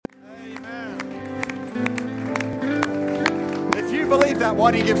believe that,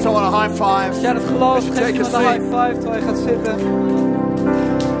 why don't you give someone a high five? Als jij dat gelooft, As you geef take a iemand een seat. high five terwijl je gaat zitten.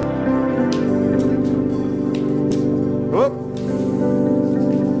 Whoop.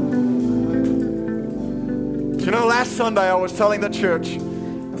 You know, last Sunday I was telling the church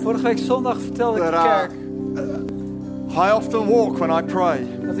Vorige week zondag vertelde ik de that kerk I often walk when I pray.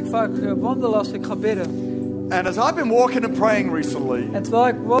 dat ik vaak wandel als ik ga bidden. And as I've been walking and praying recently, En terwijl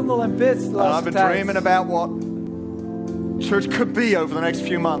ik wandel en bid de and I've laatste been tijd. dreaming about what church could be over the next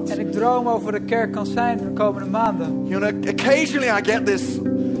few months. En ik droom over de kerk kan zijn de komende maanden. You know, occasionally I get this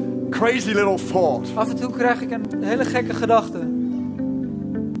crazy little thought Af en toe krijg ik een hele gekke gedachte.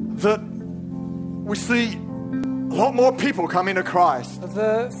 that we see a lot more people coming to Christ. Dat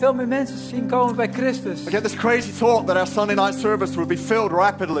we veel meer mensen zien komen bij Christus. I get this crazy thought that our Sunday night service will be filled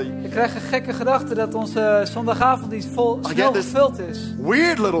rapidly. Ik krijg een gekke gedachte dat onze zondagavonddienst snel this- gevuld is.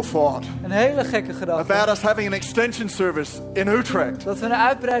 Weird little thought Een hele gekke gedachte. about us having an extension service in Utrecht. Dat we een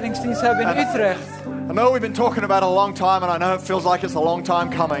uitbreidingsdienst hebben in Utrecht. I know we've been talking about it a long time, and I know it feels like it's a long time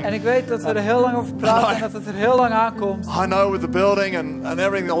coming. En ik weet dat we er heel lang over praten en dat het er heel lang aankomt. I know with the building and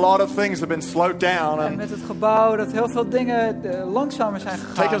everything, a lot of things have been slowed down, En and met het gebouw dat heel veel dingen langzamer zijn it's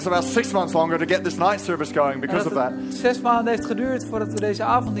taken us gegaan. about 6 months longer to get this night service going En because dat of that. het 6 maanden heeft geduurd voordat we deze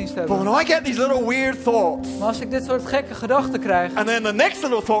avonddienst But hebben. when I get these little weird thoughts, Maar als ik dit soort gekke gedachten krijg. and then the next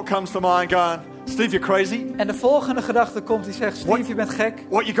little thought comes to mind going, Steve, you're crazy. En de volgende gedachte komt die zegt, Steve, je bent gek.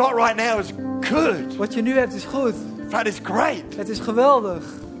 What you got right now is good. Wat je nu hebt is goed. That is great. Het is geweldig.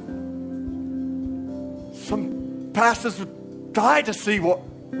 Some pastors would die to see what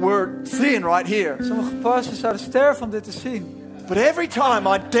we're seeing right here. Sommige pastors zouden sterven om dit te zien. But every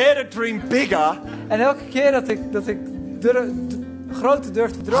time I dare to dream bigger, En elke keer dat ik groter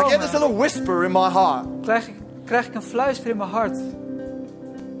durf te I get this dromen, little whisper in my heart. krijg ik een fluister in mijn hart.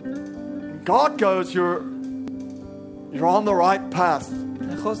 God goes, you're on the right path.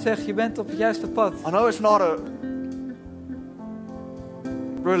 En God zegt, je bent op het juiste pad. I know it's not a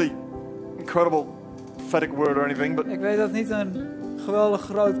really incredible prophetic word or anything, but Ik weet dat het niet een geweldig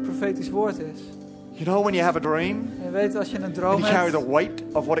groot profetisch woord is. you know when you have a dream En je weet als je een and droom you carry hebt, the weight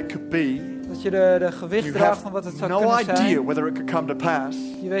of what it could be, dat je de gewicht you draagt have van wat het zou no kunnen idea zijn. whether it could come to pass.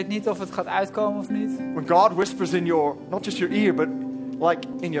 Je weet niet of het gaat uitkomen of niet. When God whispers in your, not just your ear, but like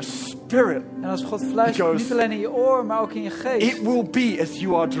in your spirit, En als God fluistert, He goes, niet alleen in je oor, maar ook in je geest. it will be as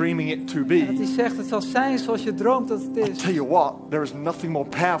you are dreaming it to En dat be. hij zegt, het zal zijn zoals je droomt dat het I is. tell you what, there is nothing more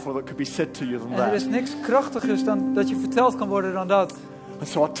powerful that could be said to you than En er is that. niks krachtigers dan dat je verteld kan worden dan dat. And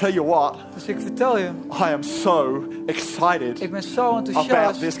so I tell you what, Dus ik vertel je, I am so excited ik ben zo about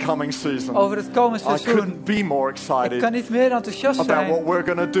enthousiast this coming season. over het komend I seizoen. couldn't be more Ik excited kan niet meer enthousiast about what zijn we're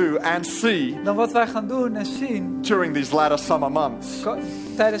going to do and see dan wat wij gaan doen en zien during these latter summer months.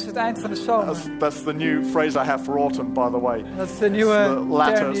 tijdens het eind van de zomer. That's the new phrase I have for autumn, by the way. Dat is de nieuwe the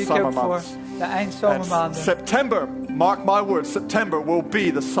latter term die ik summer heb voor months. de And eindzomermaanden. September, mark my words, September will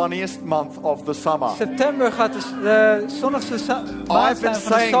be the sunniest month of the summer. September gaat dus de zonnigste maand I've been zijn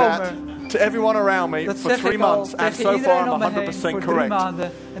van de saying that zomer. to everyone around me Dat for zeg 3 ik al months, and tegen so far iedereen om I'm me heen 100% voor 3 correct.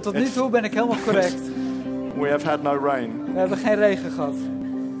 maanden. En tot nu It's- toe ben ik helemaal correct. We have had no rain. We hebben geen regen gehad.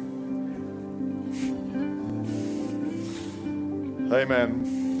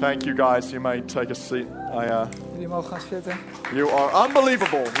 Amen. Thank you guys. You may take a seat. Jullie mogen gaan zitten. You are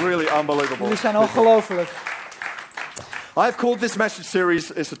unbelievable, really unbelievable. Jullie zijn ongelooflijk. I've called this message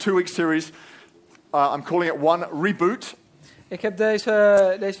series, it's a 2-week series. I'm calling it One Reboot. Ik heb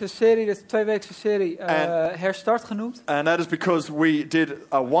deze serie, deze 2-weekse serie, herstart genoemd. And that is because we did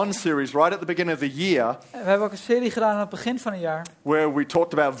a one series right at the beginning of the year En we hebben ook een serie gedaan aan het begin van het jaar. where we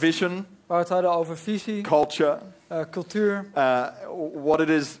talked about vision, Waar we het hadden over visie, culture, cultuur. what it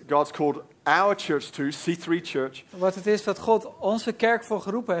is God's called our church to, C3 Church. Wat het is dat God onze kerk voor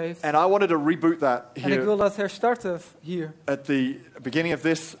geroepen heeft. And I wanted to reboot that En ik here wil dat herstarten hier. at the beginning of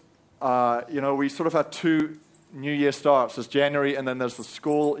this. We sort of had 2 New Year starts. There's January and then there's the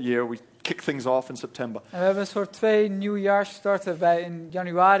school year. We kick things off in September. En we hebben een soort 2 nieuwjaarsstarten bij in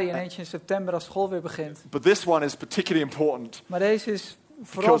januari en eentje in september als school weer begint. But this one is particularly important. Maar deze is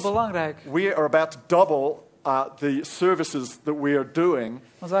vooral Because belangrijk. We are about to double the services that we are doing.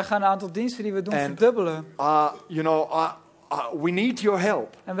 Want wij gaan een aantal diensten die we doen And- verdubbelen. We need your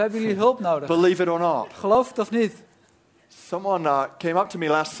help, En we hebben jullie hulp nodig. believe it or not. Geloof het of niet. Someone came up to me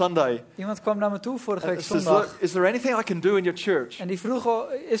last Sunday Iemand kwam naar me toe vorige and week says, zondag. look, is there anything I can do in your church? En die vroeg,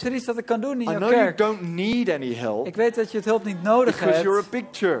 is er iets dat ik kan doen in I jouw know you kerk? don't need any help Ik weet dat je het hulp niet nodig because you're a hebt. big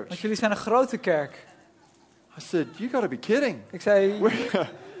Want church. jullie zijn een grote kerk. I said, you got to be kidding. Ik zei, We- het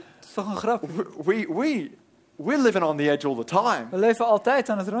is toch een grap. We're living on the edge all the time. We leven altijd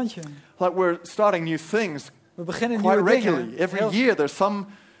aan het randje. Like we're starting new things. We beginnen quite nieuwe regularly. dingen. Every Heel- year there's some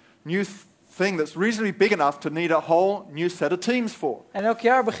new thing that's reasonably big enough to need a whole new set of teams for. En elk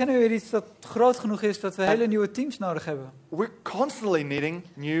jaar beginnen we weer iets dat groot genoeg is dat we hele nieuwe teams nodig hebben. We're constantly needing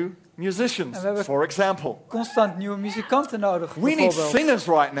new musicians, En we hebben- for example. Constant nieuwe muzikanten nodig, We need bijvoorbeeld. singers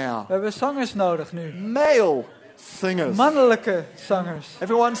right now. We hebben zangers nodig nu. Male singers. Mannelijke zangers.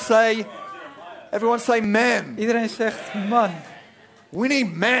 Everyone say men. Iedereen zegt man. We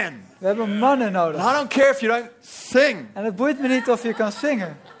need men. We hebben mannen And nodig. I don't care if you don't sing. En het boeit me niet of je kan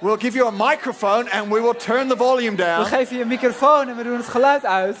zingen. We'll give you a microphone and we will turn the volume We down. geven je een microfoon en we doen het geluid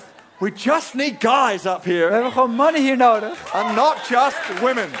uit. We just need guys up We here hebben gewoon mannen hier nodig. and not just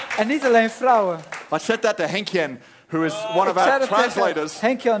women. En niet alleen vrouwen. I said that to Henk-Jen, who is one Ik of zei our dat tegen translators,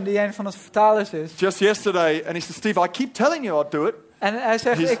 Henk-Jan, die een van onze vertalers is. just yesterday. And he said, Steve, I keep telling you I'll do it. En hij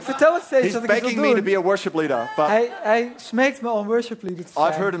zegt, He's- ik vertel het steeds He's dat ik het begging wil me to doen. be a worship leader. But Hij smeekt me om worship leader te I've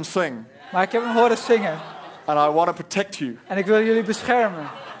zijn. heard him sing. Maar ik heb hem horen zingen. And I want to protect you. En ik wil jullie beschermen.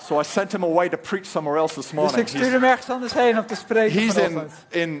 So I sent him away to preach somewhere else this Dus morning. ik stuur hem ergens anders heen om te spreken He's vanochtend.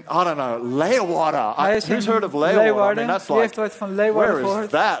 in I don't know, Leeuwarden. Hij is Who's in heard of Leeuwarden? I Leeuwarden. mean, that's Wie heeft like, ooit van Leeuwarden where is gehoord?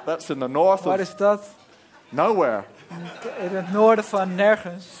 that? That's in the north Waar of is dat? nowhere. In het noorden van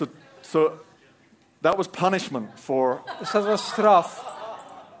nergens. So that was punishment for. Dus dat was straf.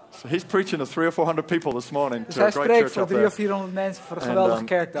 So he's preaching to 300 or 400 people this morning Dus to a hij great spreekt church voor up 300 there. of 400 mensen voor een geweldige And,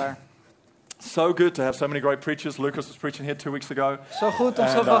 kerk daar. So good to have so many great preachers. Lucas was preaching here 2 weeks ago. Zo goed om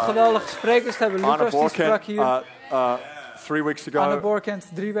And, zoveel geweldige sprekers te hebben. Anna Lucas die sprak Borkent hier. 3 weeks Anna ago. Borkent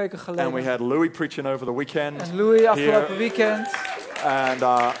 3 weken And we geleden. had Louis preaching over the weekend. En Louis afgelopen here. weekend.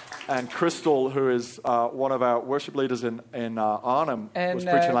 And Crystal, who is one of our worship leaders in Arnhem, was En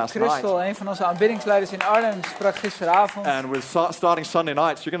preaching last night. Christel, een van onze aanbiddingsleiders in Arnhem, sprak gisteravond. And we're starting Sunday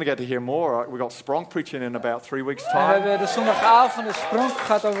nights. You're going to get to hear more. We got Sprong preaching in about 3 weeks' En we time, hebben de zondagavond, de Spronk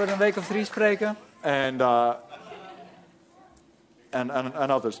gaat over een week of 3 spreken. and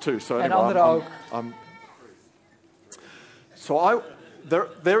others too. So En anyway, anderen ook.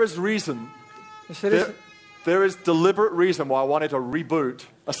 there is reason. Dus er is, There is deliberate reason why I wanted to reboot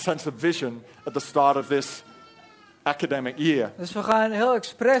a sense of vision at the start of this academic year. dus we gaan heel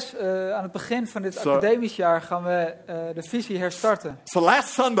expres aan het begin van dit Zo. academisch jaar gaan we de visie herstarten. So last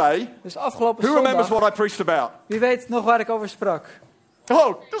Sunday, Dus afgelopen who remembers zondag, what I preached about? wie weet nog waar ik over sprak?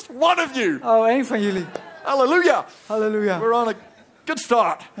 Oh, just one of you. Oh, één van jullie. Hallelujah. Halleluja. We're on a good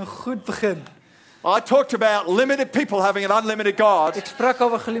start. Een goed begin. I talked about limited people having an unlimited God. Ik sprak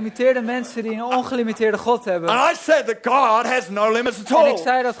over gelimiteerde mensen die een ongelimiteerde God hebben. And I said that God has no limits at En ik all.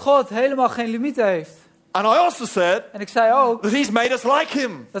 zei dat God helemaal geen limieten heeft. And I also said En ik zei ook that He's made us like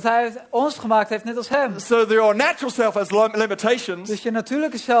Him. dat hij ons gemaakt heeft net als hem. So your natural self has limitations, Dus je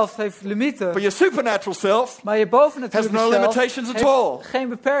natuurlijke zelf heeft limieten. but your supernatural self Maar je bovennatuurlijke has no zelf limitations at heeft all. geen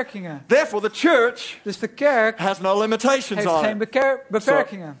beperkingen. Therefore, the church Dus de kerk has no limitations heeft on geen it.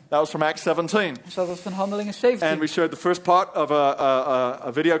 beperkingen. That was from Acts 17. Dus dat was van Handelingen And 17. we showed the first part of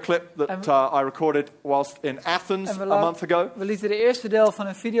a video clip that I recorded whilst in Athens En we a month ago. We lieten de eerste deel van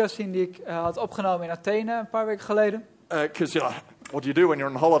een video zien die ik had opgenomen in Athene een paar weken geleden. Because what do you do when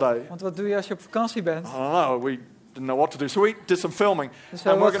you're on holiday? Want wat doe je als je op vakantie bent? I don't know. We didn't know what to do. So we did some filming. Dus we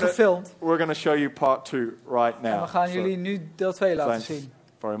hebben wat gefilmd. We're going to show you part 2 right now. En we gaan So, jullie nu deel 2 laten thanks zien.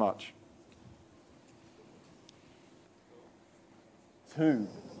 very much. 2.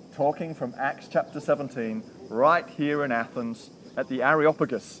 Talking from Acts chapter 17, right here in Athens at the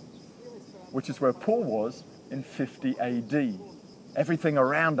Areopagus, which is where Paul was in 50 AD. Everything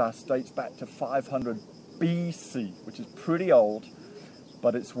around us dates back to 500 BC, which is pretty old,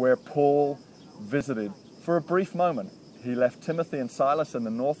 but it's where Paul visited for a brief moment. He left Timothy and Silas in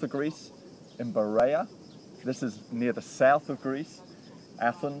the north of Greece, in Berea. This is near the south of Greece,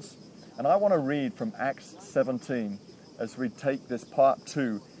 Athens. And I want to read from Acts 17 as we take this part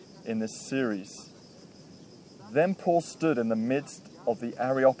 2 in this series. Then Paul stood in the midst of the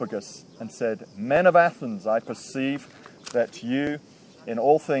Areopagus and said, "Men of Athens, I perceive that you, in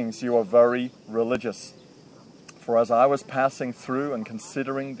all things, you are very religious. For as I was passing through and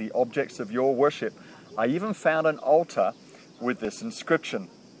considering the objects of your worship, I even found an altar with this inscription,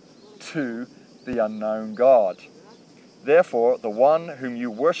 to the unknown God. Therefore, the one whom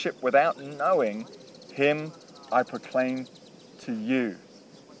you worship without knowing, him I proclaim to you.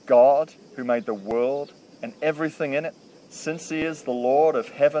 God, who made the world and everything in it, since he is the Lord of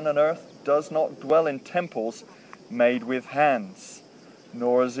heaven and earth, does not dwell in temples made with hands,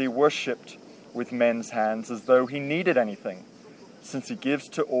 nor is he worshipped with men's hands as though he needed anything, since he gives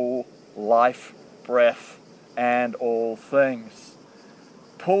to all life, breath, and all things."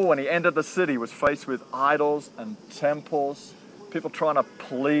 Paul, when he entered the city, was faced with idols and temples, people trying to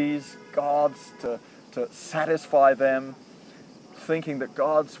please gods, to to satisfy them, thinking that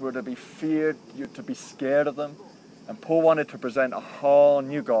gods were to be feared, you're to be scared of them. And Paul wanted to present a whole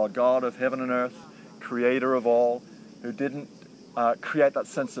new God, God of heaven and earth, creator of all, who didn't create that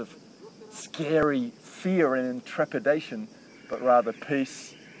sense of scary fear and intrepidation, but rather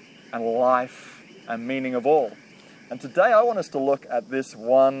peace and life and meaning of all. And today I want us to look at this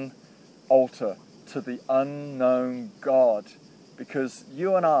one altar to the unknown God, because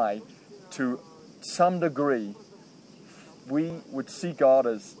you and I, to some degree, we would see God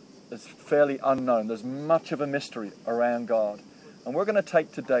as fairly unknown. There's much of a mystery around God. And we're going to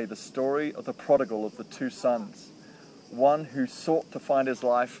take today the story of the prodigal of the two sons, one who sought to find his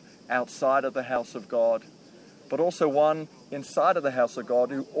life outside of the house of God, but also one inside of the house of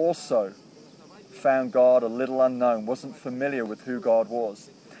God who also found God a little unknown, wasn't familiar with who God was.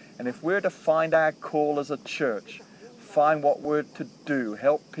 And if we're to find our call as a church, find what we're to do,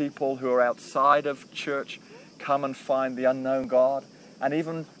 help people who are outside of church come and find the unknown God, and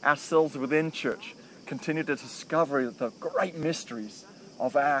even ourselves within church continue to discover the great mysteries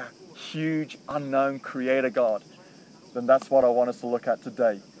of our huge unknown creator God, then that's what I want us to look at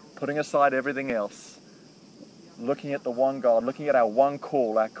today. Putting aside everything else, looking at the one God, looking at our one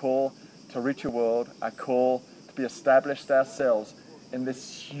call, our call to reach a world, our call to be established ourselves in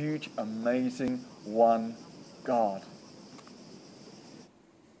this huge, amazing one God.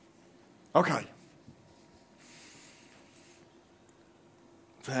 Okay.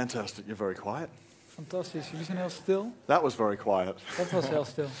 Fantastic. You're very quiet. Fantastisch, jullie zijn heel stil. That was very quiet. Dat was heel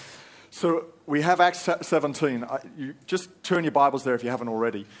stil. So we have Acts 17. You just turn your Bibles there if you haven't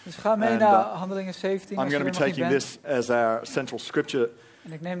already. Dus ga mee And, naar Handelingen 17. I'm als je going to er be nog taking niet bent. this as our central scripture.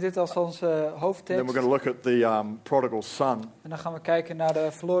 En ik neem dit als onze And then hoofdtekst. we're going to look at the prodigal son. En dan gaan we kijken naar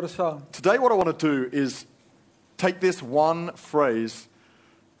de verloren zoon. Today what I want to do is take this one phrase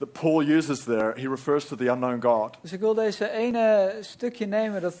that Paul uses there. He refers to the unknown God. Dus ik wil deze ene stukje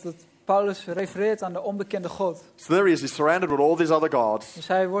nemen dat Paulus refereert aan de onbekende God. So there he is. He's surrounded with all these other gods, Dus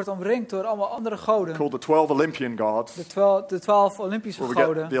hij wordt omringd door allemaal andere goden. called the 12 Olympian gods, De 12 Olympische where we get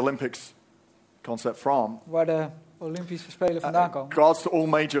goden, the Olympics concept from. waar de Olympische Spelen vandaan komen. Gods to all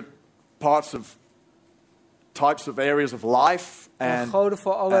major parts of types of areas of life En and goden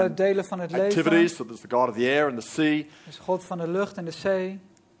voor alle and delen van het leven. activities. So there's the God of the air and the sea, Dus God van de lucht en de zee.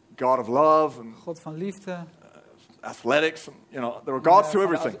 God of love and God van liefde. athletics. And, there are gods to van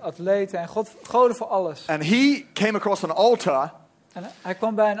everything. atleten en goden voor alles. And he came across an altar En hij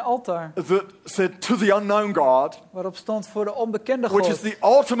kwam bij een altaar that said to the unknown God, waarop stond voor de onbekende which is God. the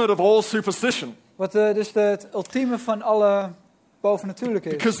ultimate of all superstition. Wat dus het ultieme van alle bovennatuurlijke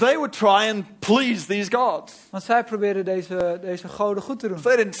is. Because they would try and please these gods. Want zij probeerden deze goden goed te doen. If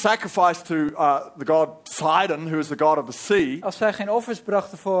they didn't sacrifice to the god Poseidon, who is the god of the sea, Als zij geen offers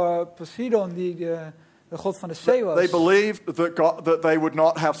brachten voor Poseidon, die de god van de zee was. they believed that they would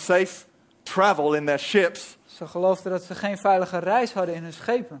not have safe travel in their ships. Ze geloofden dat ze geen veilige reis hadden in hun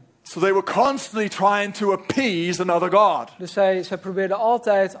schepen. So they were constantly trying to appease another god. Dus zij probeerden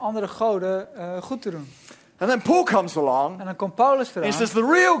altijd andere goden goed te doen. And then Paul comes along En dan komt Paulus and he eraan. says the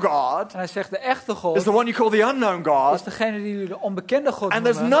real God En hij zegt, de echte is God the one you call the unknown is God. degene die jullie de onbekende God And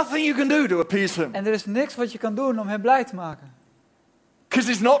there's noemen. nothing you can do to appease him. En er is niks wat je kan doen om hem blij te maken. Because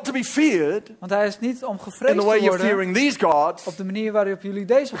he's not to be feared Want hij is niet om in gevreesd the way te you're worden fearing these gods. op de manier waarop jullie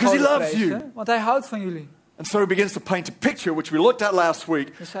deze Because he goden loves vrezen. you. Want hij houdt van jullie. And so he begins to paint a picture, which we looked at last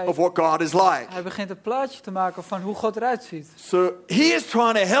week, Dus hij- of what God is like. Hij begint een plaatje te maken van hoe God eruit ziet. So he is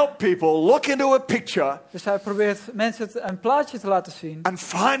trying to help people look into a picture Dus hij probeert mensen een plaatje te laten zien. and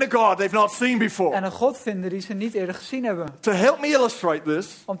find a God they've not seen En before. een God vinden die ze niet eerder gezien hebben. To help me illustrate this,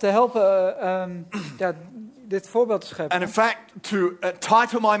 Om te helpen dit voorbeeld te scheppen. and in fact, to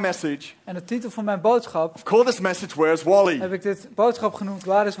title my message, En de titel van mijn boodschap call this message Where's Wally? heb ik dit boodschap genoemd,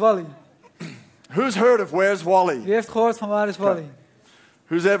 Waar is Wally? Who's heard of Where's Wally? Wie heeft gehoord van Waar is Wally?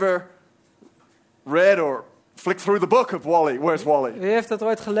 Who's ever read or flicked through the book of Wally? Where's Wally? Wie heeft dat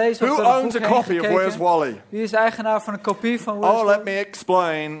ooit gelezen? Who Of door het owns a boek heen copy of Where's gekeken? Wally? Wie is eigenaar van een kopie van Where's Oh, Wally? let me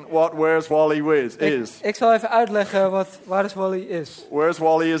explain what Where's Wally is. Ik zal even uitleggen wat Waar is Wally is. Where's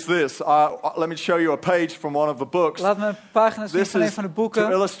Wally is this. Let me show you a page from one of the books. Laat me een pagina zien This van een is van de to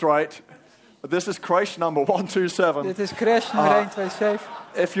boeken. illustrate. This is crash number 127. Dit is crash nummer 127.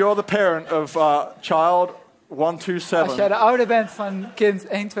 If you're the parent of child Als jij 127, de ouder bent van kind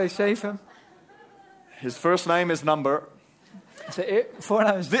 127, his first name is Number. zijn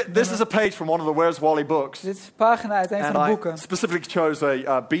voornaam is This is a page from one of the Where's Wally books. Dit is een pagina uit een van de And I boeken. specifically chose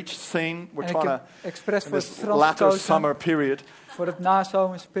a beach scene. We're En ik trying heb to, expres in voor het this strand latter gekozen, summer period. voor het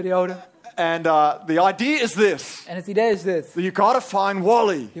nazomersperiode. And the idea is this. En het idee is dit. That you got to find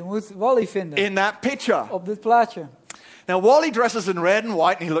Wally Je moet Wally vinden in that picture. op dit plaatje. Now, Wally dresses in red and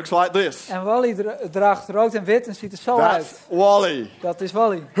white and he looks like this. En Wally draagt rood en wit en ziet er zo That's uit. Wally. Dat is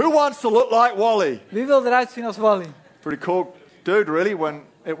Wally. Who wants to look like Wally? Wie wil eruit zien als Wally? Pretty cool dude, really, when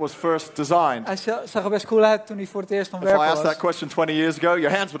it was first designed. Hij zag er best cool uit toen hij voor het eerst If I ontwerpen asked that was. question 20 years ago,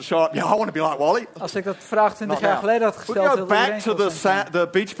 your hands would show up. Yeah, I want to be like Wally. Als ik dat vraag 20 Not jaar now. geleden had We gesteld, go wilde back iedereen to zo zijn. the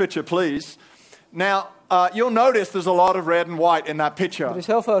beach picture, please. Now, you'll notice there's a lot of red and white in that picture. Er is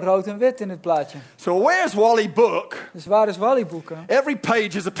heel veel rood en wit in het plaatje. So where's Wally book? Dus waar is Wally boeken? Every page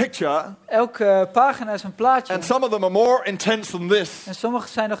is a picture, Elke pagina is een plaatje. and some of them are more intense than this. En sommige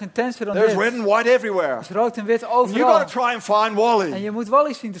zijn nog intenser dan There's dit. red and white everywhere. Er is rood en wit You got overal. to try and find En Wally. je moet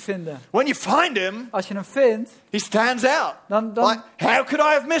Wally zien te vinden. When you find him, Als je hem vindt, he stands out. dan Like, how could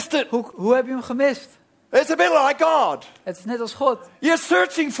I have missed it? hoe heb je hem gemist? It's a bit like God. Het is net als God. You're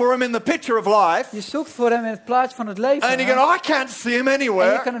searching for him in the picture of life, Je zoekt voor hem in het plaatje van het leven. and you go, I can't see him En je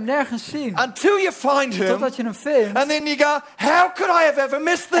anywhere kan hem nergens zien. until you find him. Totdat je hem vindt. And then you go, how could I have ever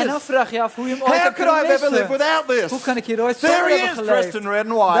missed En dan this? vraag je af hoe je hem ooit How hebt could I kunnen have ever lived missen. without Hoe this? kan ik hier ooit There zonder he hebben is, dressed geleefd? in red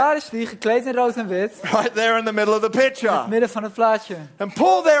and white, Daar is hij, gekleed in rood en wit. right there in the middle of the In het picture. midden van het plaatje. And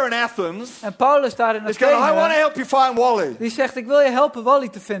Paul there in Athens En Paulus daar in is going, I want to Athene, help you find Wally. die zegt, ik wil je helpen Wally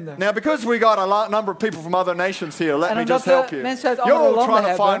te vinden. Now, because we got a number of people from other nations here, let En me omdat just help we you. mensen uit You're andere all landen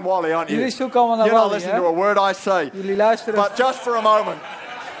trying to find hebben. Wally, aren't you? Jullie zoeken allemaal naar You're not Wally, listening to hè? a word I say. Jullie luisteren But just for a moment,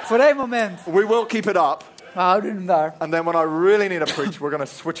 voor één moment. we will keep it up. We houden hem daar. And then when I really need to preach, we're going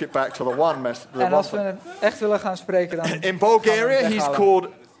to switch it back to the one message. En als we het echt willen gaan spreken, dan... In Bulgaria,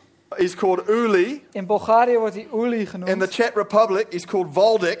 he's called Uli. In Bulgarije wordt hij Uli In the genoemd. Czech Republic, he's called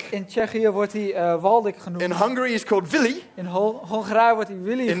Valdik. In Tsjechië wordt hij Waldik In genoemd. Hungary, he's called Vili. In Hongarije wordt hij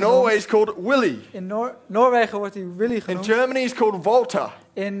Willy In Norway, genoemd. he's called Willy. In Noorwegen wordt hij Willy In genoemd. Germany, he's called Walter.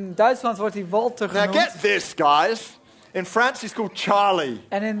 In Duitsland wordt hij Walter Now genoemd. get this, guys. In France, he's called Charlie.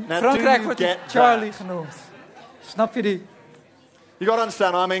 En in Now, do Frankrijk you wordt hij get Charlie that? genoemd. Snap je die? You got to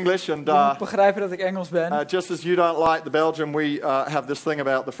understand, I'm English, and Je moet begrijpen dat ik Engels ben. just as you don't like the Belgium, we have this thing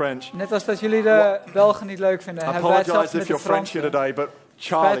about the French. Net als dat jullie de Belgen niet leuk vinden, I hebben wij hetzelfde apologize met if de you're French here Fransen. today, but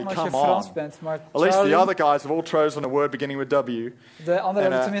Spijt Charlie, me als je come Frans on. bent, maar At least the Charlie, other guys have all chosen a word beginning with W. de anderen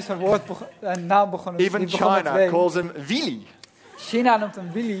hebben tenminste een naam begonnen. Even die begon met China W. calls him Vili. China noemt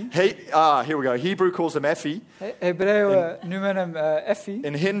hem Willy. Here we go. Hebrew calls him Effie. Hebreeuwen noemen hem Effie.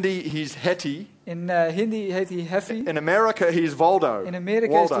 In Hindi, he's Hetty. In Hindi heet hij Heffy. In America, he's Waldo. In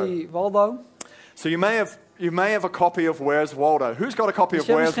Amerika Waldo. is hij Waldo. So you may have a copy of Where's Waldo. Who's got a copy Dus of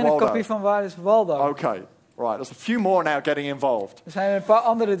je hebt Where's misschien een Waldo? kopie van waar is Waldo. Okay, right. There's a few more now getting involved. Er zijn een paar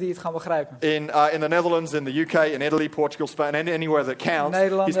anderen die het gaan begrijpen. In the Netherlands, in the UK, in Italy, Portugal, Spain, anywhere that counts,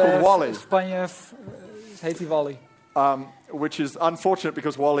 Nederland, he's called Wally. Spanje heet hij Wally. Which is unfortunate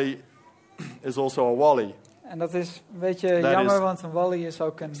because Wally is also a Wally. En dat is een beetje That jammer, is- want een Wally is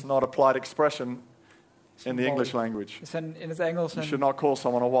ook een... It's not a polite expression in the Wally. English language. is in het Engels You should een, not call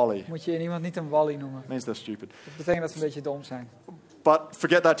someone a Wally. moet je iemand niet een Wally noemen. It means they're stupid. Dat betekent dat ze een beetje dom zijn. But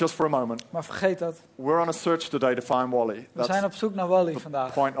forget that just for a moment. Maar vergeet dat. We're on a search today to find Wally. We zijn op zoek naar Wally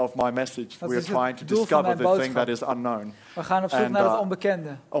vandaag. point of my message. Dat We are is het trying to doel van discover mijn the thing boodschap. that is unknown. We gaan op zoek And, naar het onbekende.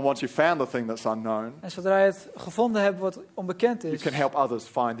 And once you found the thing that's unknown, En zodra je het gevonden hebt wat onbekend you is, can help others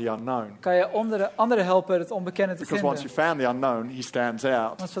find the unknown. kan je anderen helpen het onbekende te Because once vinden. you found the unknown, he stands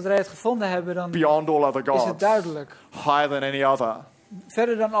out Want zodra je het gevonden hebt, dan beyond all other is het gods, duidelijk. higher than any other,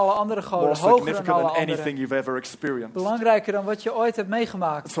 Verder dan alle andere more goden, hoger dan significant alle than anything anderen. you've ever experienced. Belangrijker dan wat je ooit hebt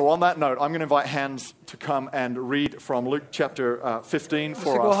meegemaakt. So on that note, I'm going to invite Hans to come and read from Luke chapter 15 Dus ik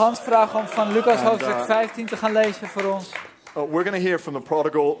for wil us. Hans vragen om van Lucas And, hoofdstuk 15 te gaan lezen voor ons. We're going to hear from the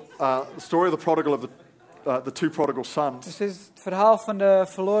prodigal, the story of the prodigal of the two prodigal sons. Dus dit is het verhaal van de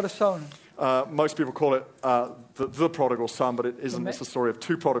verloren zoon. Most people call it the prodigal son, but it isn't. It's the story of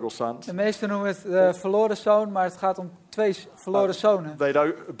two prodigal sons. De meesten noemen het de verloren zoon, maar het gaat om twee verloren zonen.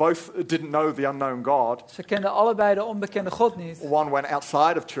 They both didn't know the unknown God. Ze kenden allebei de onbekende God niet. One went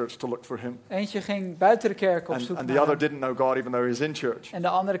outside of church to look for him, Eentje ging buiten de kerk op zoek and naar the other hem. didn't know God even though he was in church. En de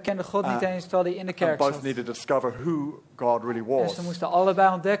andere kende God niet eens terwijl hij in de And kerk both zat. needed to discover who God really En was. ze moesten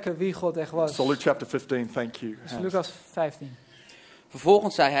allebei ontdekken wie God echt was. So Luke chapter 15, thank you. Dus Hans. Lucas 15.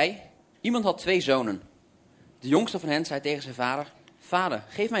 Vervolgens zei hij, iemand had 2 zonen. De jongste van hen zei tegen zijn vader, vader,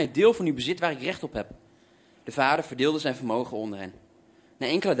 geef mij het deel van uw bezit waar ik recht op heb. De vader verdeelde zijn vermogen onder hen. Na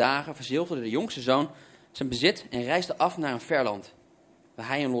enkele dagen verzilverde de jongste zoon zijn bezit en reisde af naar een ver land, waar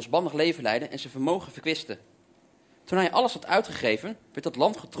hij een losbandig leven leidde en zijn vermogen verkwiste. Toen hij alles had uitgegeven, werd dat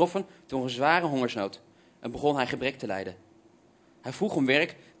land getroffen door een zware hongersnood en begon hij gebrek te lijden. Hij vroeg om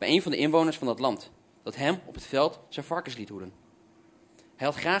werk bij een van de inwoners van dat land, dat hem op het veld zijn varkens liet hoeden. Hij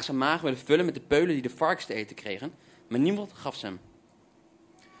had graag zijn maag willen vullen met de peulen die de varkens te eten kregen, maar niemand gaf ze hem.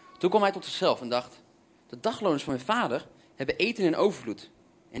 Toen kwam hij tot zichzelf en dacht, de dagloners van mijn vader hebben eten in overvloed.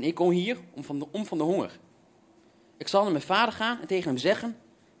 En ik kom hier om van de honger. Ik zal naar mijn vader gaan en tegen hem zeggen,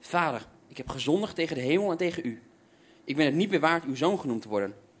 Vader, ik heb gezondigd tegen de hemel en tegen u. Ik ben het niet meer waard uw zoon genoemd te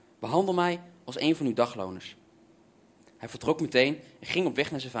worden. Behandel mij als een van uw dagloners. Hij vertrok meteen en ging op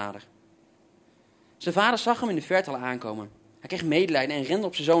weg naar zijn vader. Zijn vader zag hem in de verte al aankomen. Hij kreeg medelijden en rende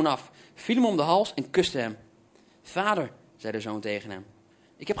op zijn zoon af, viel hem om de hals en kuste hem. Vader, zei de zoon tegen hem,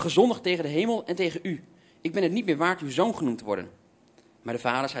 ik heb gezondigd tegen de hemel en tegen u. Ik ben het niet meer waard uw zoon genoemd te worden. Maar de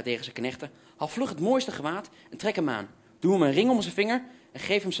vader zei tegen zijn knechten, haal vlug het mooiste gewaad en trek hem aan. Doe hem een ring om zijn vinger en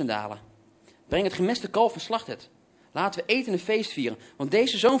geef hem sandalen. Breng het gemeste kalf en slacht het. Laten we eten en een feest vieren, want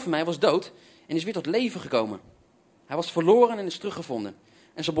deze zoon van mij was dood en is weer tot leven gekomen. Hij was verloren en is teruggevonden.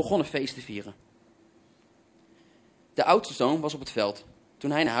 En ze begonnen feest te vieren. De oudste zoon was op het veld.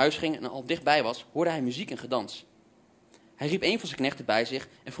 Toen hij naar huis ging en al dichtbij was, hoorde hij muziek en gedans. Hij riep een van zijn knechten bij zich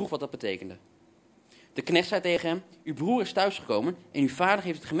en vroeg wat dat betekende. De knecht zei tegen hem, uw broer is thuisgekomen en uw vader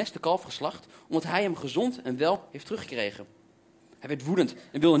heeft het gemeste kalf geslacht, omdat hij hem gezond en wel heeft teruggekregen. Hij werd woedend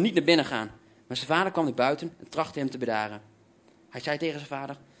en wilde niet naar binnen gaan, maar zijn vader kwam naar buiten en trachtte hem te bedaren. Hij zei tegen zijn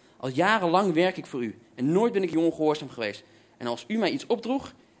vader, al jarenlang werk ik voor u en nooit ben ik je ongehoorzaam geweest. En als u mij iets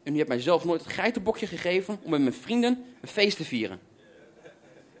opdroeg en u hebt mij zelf nooit het geitenbokje gegeven om met mijn vrienden een feest te vieren.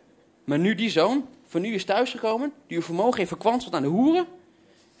 Maar nu die zoon van u is thuisgekomen, die uw vermogen heeft verkwanseld aan de hoeren,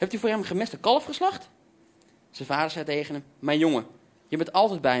 hebt u voor hem een gemeste kalf geslacht? Zijn vader zei tegen hem, mijn jongen, je bent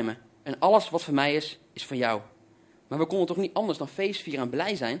altijd bij me en alles wat van mij is van jou. Maar we konden toch niet anders dan feest vieren en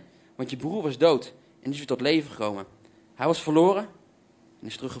blij zijn, want je broer was dood en is weer tot leven gekomen. Hij was verloren en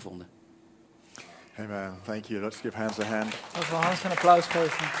is teruggevonden. Amen. Thank you. Let's give Hans a hand. Laten we Hans een applaus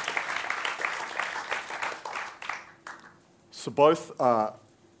geven. So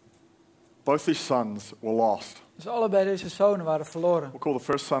both these sons were lost. Dus allebei deze zonen waren verloren. We'll call the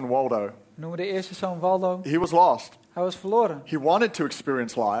first son Waldo. We noemen de eerste zoon Waldo. He was lost. Hij was verloren. He wanted to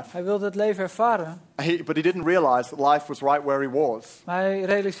experience life, Hij wilde het leven ervaren. but he didn't realize that life was right where he was. Maar hij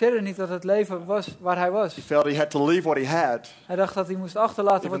realiseerde niet dat het leven was waar hij was. He felt he had to leave what he had, Hij dacht dat hij moest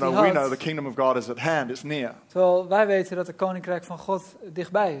achterlaten even wat though hij we know had. the kingdom of God is at hand, it's near. Terwijl wij weten dat het koninkrijk van God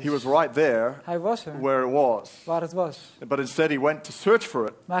dichtbij He was is. right there Hij was er, where it was. waar het was. But instead he went to search for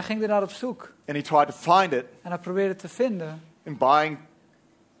it, Maar hij ging ernaar op zoek. and he tried to find it En hij probeerde het te vinden in buying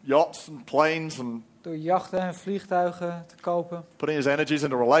yachts and planes and door jachten en vliegtuigen te kopen. putting his energies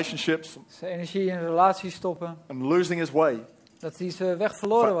into relationships Zijn energie in relaties stoppen. and losing his way. Dat hij zijn weg In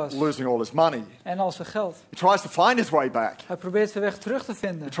verloren fact, was. losing all his money. En al zijn geld. He tries to find his way back. Hij probeert zijn weg terug te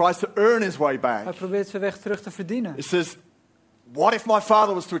vinden. He tries to earn his way back. Hij probeert zijn weg terug te verdienen. He says, what if my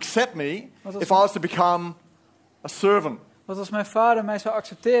father was to accept me if I was to become a servant? Wat als mijn vader mij zou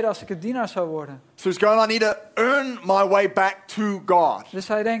accepteren als ik een dienaar zou worden? So he's going, I need to earn my way back to God. Dus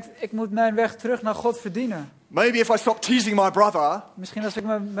hij denkt, ik moet mijn weg terug naar God verdienen. Maybe if I stop teasing my brother Misschien als ik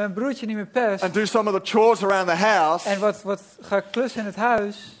mijn broertje niet meer pest. and do some of the chores around the house, En wat ga klussen in het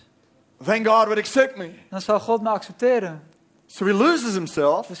huis. then God would accept me. Dan zal God me accepteren. So he loses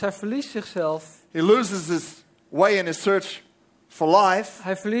himself. Dus hij verliest zichzelf. He loses his way in his search for life.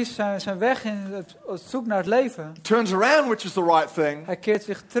 Hij verliest zijn weg in het zoek naar het leven. Turns around, which is the right thing. Hij keert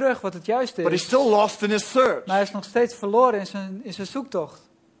zich terug wat het juiste But he's is. still lost in his search. Maar hij is nog steeds verloren in zijn zoektocht.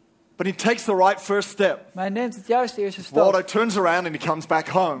 But he takes the right first step. Maar hij neemt het juiste eerste Waldo stap. turns around and he comes back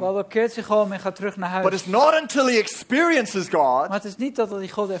home. Waldo keert zich om en gaat terug naar But huis. it's not until he experiences God, Maar het is niet dat hij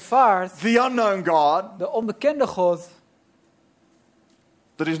God ervaart, the unknown God, de onbekende God,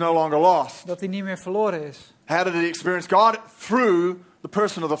 that he's no longer lost. dat hij niet meer verloren is. How did he experience God? Through the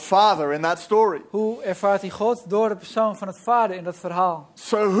person of the Father in that story. Hoe ervaart hij God? Door de persoon van het vader in dat verhaal.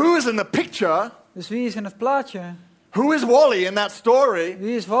 So who is in the picture? Dus wie is in het plaatje? Who is Wally in that story?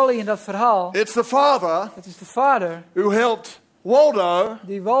 Wie is Wally in dat verhaal? It's the Father Het is de vader who helped Waldo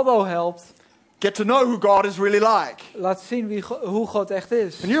die Waldo helpt. get to know who God is really like. Laat zien hoe God echt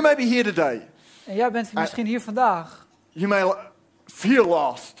is. And you may be here today. En jij bent misschien hier vandaag. You may feel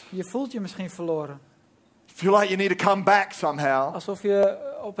lost. Je voelt je misschien verloren. Feel like you need to come back somehow Alsof je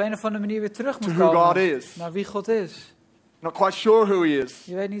op een of andere manier weer terug to moet who God komen is. naar wie God is. Not quite sure who he is.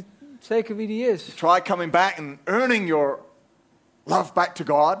 Je weet niet zeker wie die is. Try coming back and earning your love back to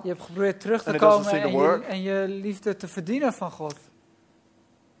God. Je hebt geprobeerd terug te And it doesn't komen seem to work. en je liefde te verdienen van God.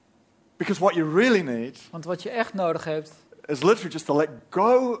 Because what you really need Want wat je echt nodig hebt, is literally just to let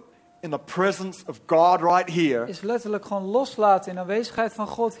go in the presence of God right here is letterlijk gewoon loslaten in aanwezigheid van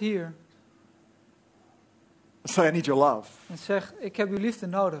God hier. and say, I need your love. En zeg, ik heb uw liefde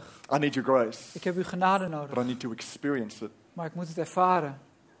nodig. I need your grace. Ik heb uw genade But I nodig. need to experience it Maar ik moet het ervaren.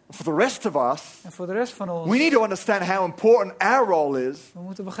 For the rest of us, En voor de rest van ons, we need to understand how important our role is we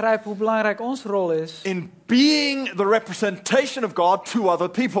moeten begrijpen hoe belangrijk onze rol is. in being the representation of God to other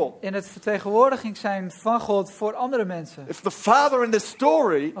people. In het vertegenwoordiging zijn van God voor andere mensen. If the father in this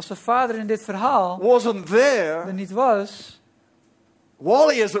story Als de vader in dit verhaal wasn't er there, niet was,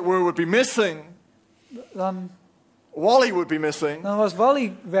 Wally, as it were, would be missing. dan Wally would be missing. was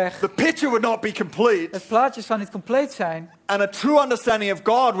Wally weg. The picture would not be complete. Het plaatje zou niet compleet zijn. And a true understanding of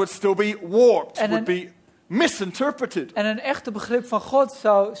God would still be warped, And would an- be misinterpreted. En een echte begrip van God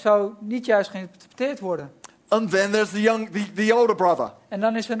zou niet juist geïnterpreteerd worden. And then there's the older brother En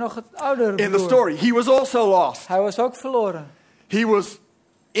dan is er nog het oudere in the broer. story. He was also lost. Hij was ook verloren. He was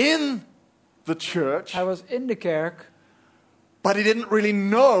in the church, Hij was in de kerk, but he didn't really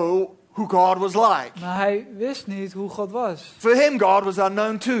know who God was like. maar hij wist niet hoe God was. For him, God was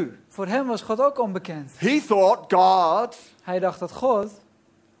unknown too. Voor hem was God ook onbekend. He thought God Hij dacht dat God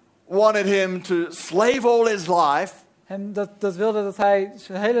wanted him to slave all his life hem dat wilde dat hij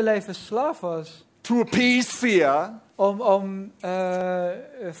zijn hele leven slaaf was. to appease fear. Om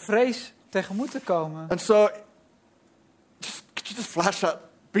vrees tegemoet te komen. And so, could you just flash that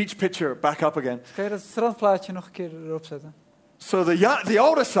beach picture back up again? Kun je dat strandplaatje nog een keer erop zetten? So the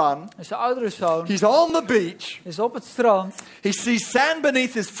older son, En zijn oudere zoon he's on the beach. is op het strand. He sees sand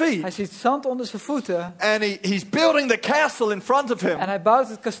beneath his feet. Hij ziet zand onder zijn voeten. And he's building the castle in front of him. En hij bouwt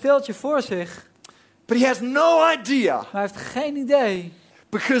het kasteeltje voor zich. But he has no idea, Maar hij heeft geen idee.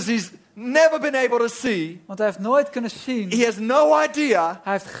 because he's never been able to see. Want hij heeft nooit kunnen zien. He has no idea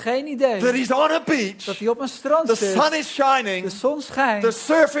Hij heeft geen idee that he's on a dat beach. hij op een strand The zit. sun is shining. De zon schijnt. The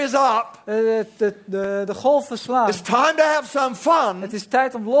surf is up. De golven slaan. It's time to have some fun. Het is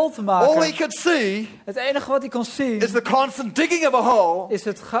tijd om lol te All he maken. could see Het enige wat hij kon zien is the constant digging of a hole. is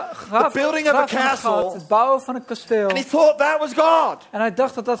het The building of a castle. het bouwen van een kasteel. And he thought that was God. En hij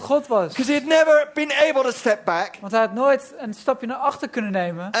dacht dat dat God was. Because he had never been able to step back. Want hij had nooit een stapje naar achter kunnen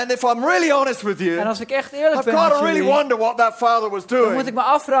nemen. And if I'm really honest with En you, als ik echt eerlijk I've ben got met to really jullie, wonder what that father was dan moet doing. ik me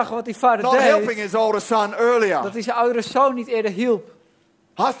afvragen wat die vader Not helping deed. his older son earlier. Dat hij zijn oudere zoon niet eerder hielp.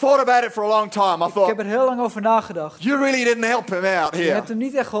 I thought about it for a long time. I Ik heb thought, er heel lang over nagedacht. you really didn't help him out Je here. hebt hem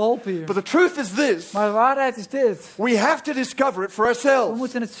niet echt geholpen hier. But the truth is this. Maar de waarheid is dit. We have to discover it for We ourselves.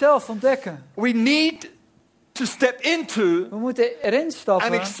 moeten het zelf ontdekken. We need to step into We moeten erin and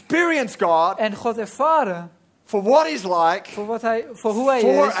stappen experience God en God ervaren for what he's like voor hoe hij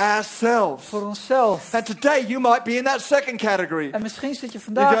for is, ourselves. voor onszelf. And today you might be in that second category. En misschien zit je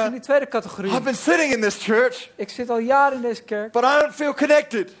vandaag Ja. in die tweede categorie. I've been sitting in this church, Ik zit al jaren in deze kerk, but I don't feel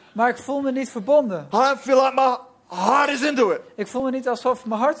connected. maar ik voel me niet verbonden. I don't feel like my heart is into it. Ik voel me niet alsof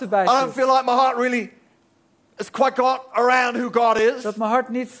mijn hart erbij I don't zit. feel like my heart really has quite got around who God is, Dat mijn hart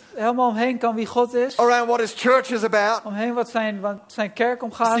niet helemaal omheen kan wie God is. around what his church is about. Omheen wat zijn kerk I see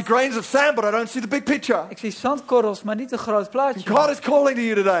omgaat. grains of sand, but I don't see the big picture. Ik zie zandkorrels, maar niet een groot God plaatje. is calling to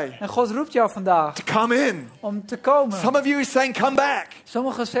you today En God roept jou vandaag to come in. om te komen. Some of you is saying, come back. Tegen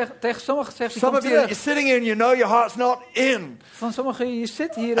sommigen zegt hij, Some kom of you, you're terug. sitting here and you know your heart's not in. Van sommigen, je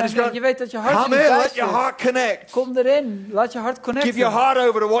zit hier And he's en going, je weet dat je hart er come niet in, bij let your zit. heart connect. Kom erin, laat je hart Give your connecten. heart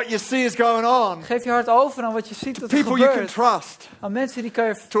over to what you see is going on. Geef je hart over aan wat je ziet dat er People you can gebeurt. trust. Aan mensen die kan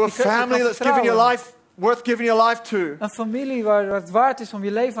je To a die kan je family kan that's giving your vertrouwen. life, worth giving your life to. Een familie waar het waard is om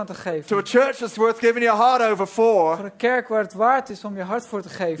je leven aan te To geven. a church that's worth giving your heart over Voor for. een kerk waar het waard is om je hart voor te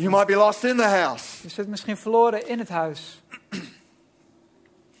You geven. might be lost in the house. Je zit misschien verloren in het huis.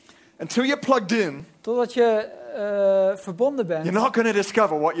 Until you're plugged in, Totdat je verbonden you're bent, not going to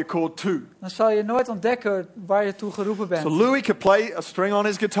discover what you're called to. dan zal je nooit ontdekken waar je toe geroepen So bent. Louis could play a string on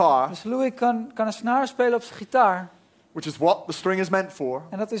his guitar, Dus Louis kan een snaar spelen op zijn gitaar. which is what the string is meant for.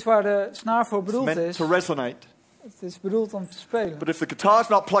 En dat is waar de snaar voor It's bedoeld meant is. to resonate. Het is bedoeld om te spelen. But if the guitar's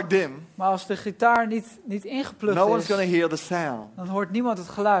not plugged in, Maar als de gitaar niet ingeplucht no one's is, going to hear the sound. dan hoort niemand het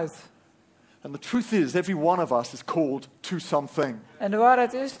geluid. And the truth is, every one of us is called to something. En de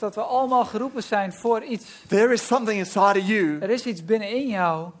waarheid is dat we allemaal geroepen zijn voor iets. There is something inside of you Er is iets binnenin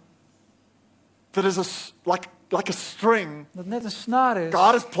jou that is like a string dat net een snaar is.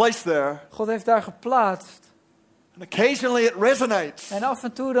 God has placed there. God heeft daar geplaatst. And occasionally it resonates En af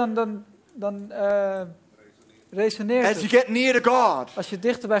en toe dan resoneert as you het. get near to God. Als je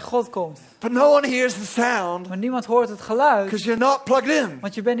dichter bij God komt. But no one hears the sound Maar niemand hoort het geluid. because you're not plugged in.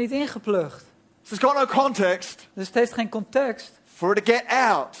 Want je bent niet ingeplucht. So it's got no context Dus het heeft geen context for it to get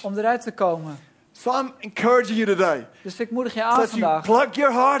out. om eruit te komen. So I'm encouraging you today. Dus ik moedig je So aan as you vandaag. plug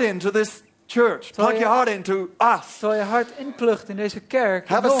your heart into this church, plug your heart into us. Terwijl je hart inplucht in deze kerk.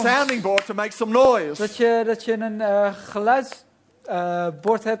 Have in a ons, sounding board to make some noise. dat je een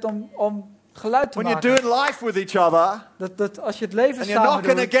geluidsbord hebt om geluid te when you're maken. doing life with each other, Dat als je het leven and you're samen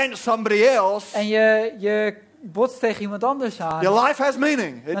knocking doet against somebody else, en je botst tegen iemand anders aan, your life has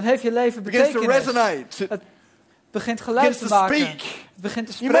meaning. dan It heeft je leven begins to betekenis. resonate. It Het begint geluid begins te to maken. speak. Het begint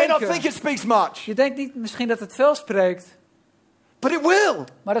te You may not think spreken. it speaks much, Je denkt niet misschien dat het veel spreekt, but it will.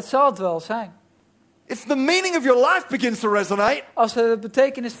 maar dat zal het wel zijn. If the meaning of your life begins to resonate, Als de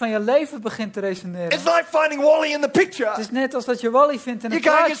betekenis van je leven begint te resoneren. it's like finding Wally in the picture. Het is net als dat je Wally vindt in You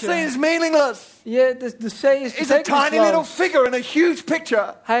het can't see plaatje. it's meaningless. De C is He's a tiny little betekenisloos. figure in a huge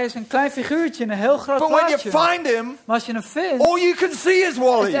picture. Hij is een klein figuurtje in een heel groot But when you plaatje. find him, Maar als je hem vindt, all you can see is het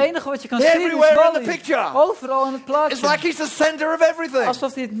Wally. enige wat je kan zien is Everywhere in the Wally. picture. Overal in het It's plaatje. like he's the center of everything.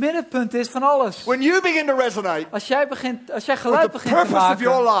 Alsof hij het middenpunt is van alles. When you begin to resonate Als jij geluid with the begint te purpose of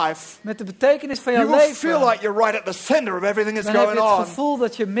your maken life, met de betekenis van you jouw will leven, feel like you're right at the center of everything that's dan heb going je het on. gevoel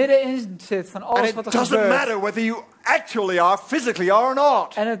dat je middenin zit van And alles wat it er doesn't gebeurt. matter whether you actually are, physically are or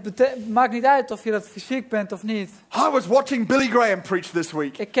not. En het maakt niet uit of je dat fysiek bent of niet. I was watching Billy Graham preach this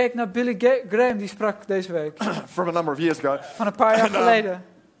week Ik keek naar Billy Graham, die sprak deze week. from a number of years ago. Van een paar jaar And, geleden.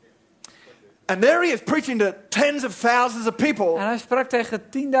 And there he is preaching to tens of thousands of people. En hij sprak tegen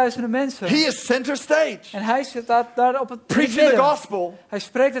tienduizenden mensen. He is center stage, En hij zit daar op het preaching the midden. gospel. Hij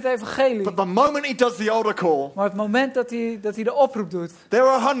spreekt het evangelie. But the moment he does the altar call, Maar het moment dat hij de oproep doet, there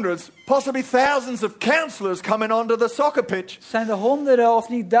are hundreds, possibly thousands of counselors coming onto the soccer pitch. zijn er honderden of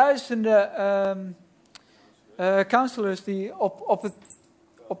niet duizenden counselors die op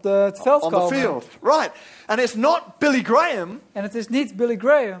het veld On the komen. field. Right. And it's not Billy Graham En het is niet Billy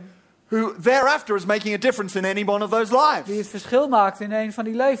Graham who thereafter is making a difference in any one of those die lives. het verschil maakt in een van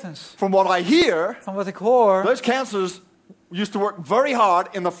die levens. From what I hear, Van wat ik hoor, those counselors used to work very hard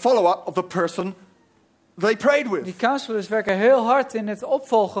in the follow-up of the person they prayed die with. counselors werken heel hard in het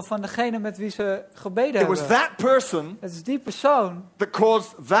opvolgen van degene met wie ze gebeden It was hebben. that person Het is die persoon that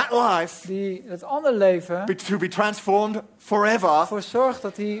caused that life die het andere leven to be transformed forever ervoor zorgt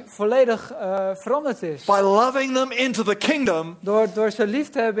dat hij volledig veranderd is. by loving them into the kingdom, Door ze lief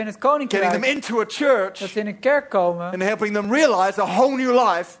te hebben in het getting them koninkrijk, into a dat church, ze in een kerk komen, and helping them realize a whole new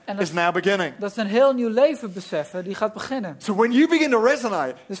life En dat- is now beginning. dat ze een heel nieuw leven beseffen, die gaat beginnen. So when you begin to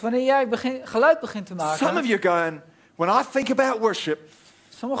resonate, Dus wanneer jij geluid begint te some of maken, you going, when I think about worship,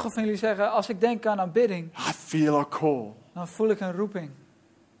 sommigen van jullie zeggen, als ik denk aan aanbidding, I feel a call. dan voel ik een roeping.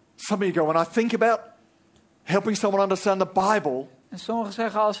 Some of you go, when I think about helping someone understand the Bible, En sommigen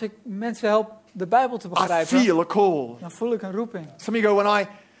zeggen, als ik mensen help de Bijbel te I begrijpen, feel a call. dan voel ik een roeping. Some of you go, when I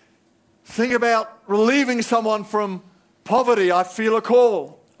think about relieving someone from poverty, I feel a call.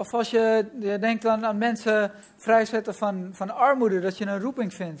 Of als je denkt aan mensen vrijzetten van armoede, dat je een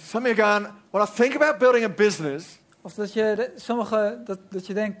roeping vindt. Some of you going, when I think about building a business, Of dat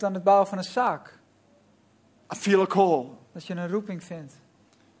je denkt aan het bouwen van een zaak, I feel a call. dat je een roeping vindt.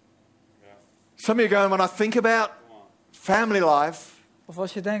 Some of you going, when I think about family life, Of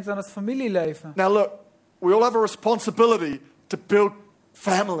als je denkt aan het familieleven. now look, we all have a responsibility to build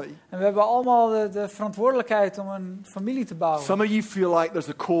family. En we hebben allemaal de verantwoordelijkheid om een familie te bouwen. Some of you feel like there's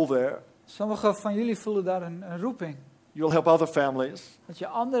a call there. Sommigen van jullie voelen daar een roeping. You'll help other families, Dat je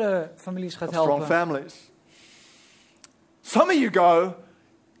andere families gaat strong helpen. families. Some of you go,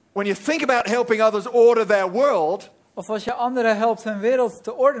 when you think about helping others order their world, Of als je anderen helpt hun wereld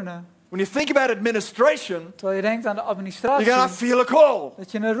te ordenen. when you think about administration, Terwijl je denkt aan de you're administratie. going, I feel a call.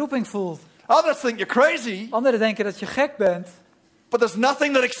 Dat je een roeping voelt. Others think you're crazy, Anderen denken dat je gek bent. but there's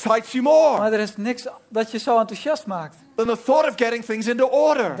nothing that excites you more Maar er is niks dat je zo enthousiast maakt. than the thought of getting things into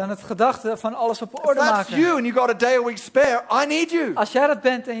order. Dan het gedachte van alles op If orde that's maken. you and you got a day a week spare, I need you. Als jij dat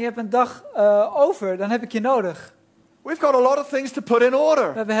bent en je hebt een dag over, dan heb ik je nodig. We've got a lot of things to put in We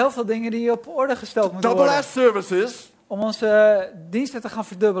order. hebben heel veel dingen die op orde gesteld moeten Double our worden. services, Om onze diensten te gaan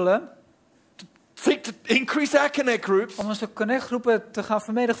verdubbelen. seek to increase our connect groups, Om onze connectgroepen te gaan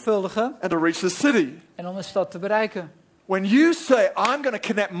vermenigvuldigen. and to reach the city. En om een stad te bereiken. When you say, I'm going to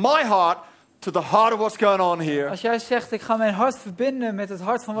connect my heart to the heart of what's going on here, Als jij zegt, ik ga mijn hart verbinden met het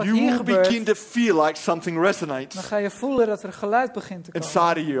hart van wat you hier will gebeurt. begin to feel like something Dan resonates ga je voelen dat er geluid begint te komen.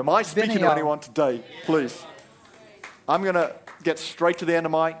 inside of you. Am I speaking to jou. anyone today? Please. I'm going to get straight to the end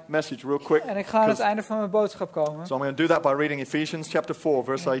of my message real quick. En ik ga aan het 'cause- einde van mijn boodschap komen. So I'm going to do that by reading Ephesians chapter 4,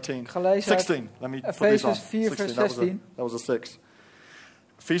 verse 18. Ik ga lezen uit 16. Let me put these on. Efesiërs 4 vers 16. That was a 6.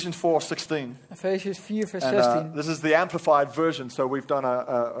 Ephesians 4, 16. Efesiërs 4 vers And 16. this is the amplified version, so we've done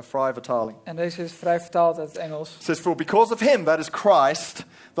a Frye vertaling. En deze is vrij vertaald uit het Engels. It says, For because of him, that is Christ,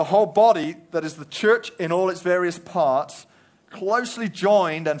 the whole body, that is the church in all its various parts, closely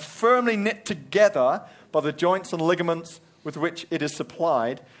joined and firmly knit together by the joints and ligaments with which it is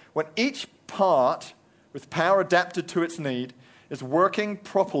supplied, when each part, with power adapted to its need, is working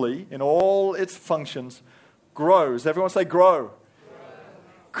properly in all its functions, grows. Everyone say grow.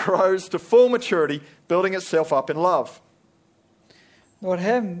 Grows to full maturity, building itself up in love. Door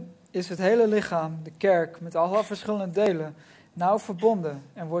hem is het hele lichaam, de kerk, met alle verschillende delen, nauw verbonden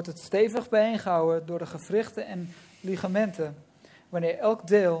en wordt het stevig bijeengehouden door de gewrichten en ligamenten, wanneer elk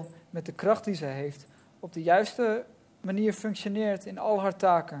deel met de kracht die zij heeft op de juiste manier functioneert in al haar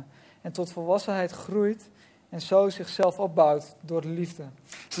taken en tot volwassenheid groeit en zo zichzelf opbouwt door de liefde.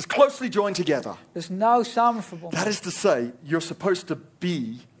 It says closely joined together. Dus nauw samen verbonden. That is to say, you're supposed to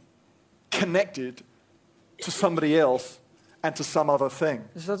be connected to somebody else and to some other thing.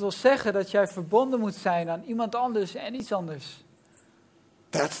 Dus dat wil zeggen dat jij verbonden moet zijn aan iemand anders en iets anders.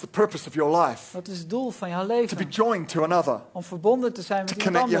 That's the purpose of your life. Dat is het doel van jouw To be leven. joined to another. Om verbonden te zijn met To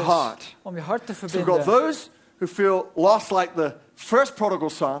iemand connect your anders. heart. Om je hart te So we've got verbinden. those who feel lost like the first prodigal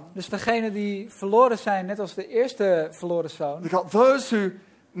son. Dus degenen die verloren zijn, net als de eerste verloren zoon. We've got those who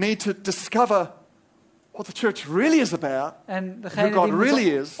need to discover what the church really is about. En Who degenen God die really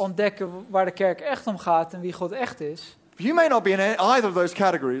moeten is. ontdekken waar de kerk echt om gaat en wie God echt is. You may not be in either of those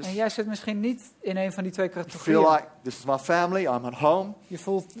categories. En jij zit misschien niet in een van die twee You feel categorieën. like this is my family, I'm at home, Je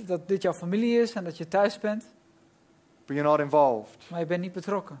voelt dat dit jouw familie is en dat je thuis bent, but you're not involved. maar je bent niet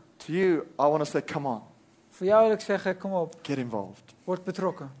betrokken. To you, I want to say, come on, Voor jou wil ik zeggen, kom op, get involved. word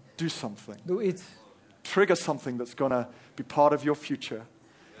betrokken. Do something. Doe iets. Trigger something that's going to be part of your future.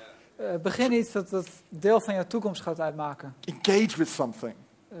 Begin iets dat deel van jouw toekomst gaat uitmaken. Engage with something.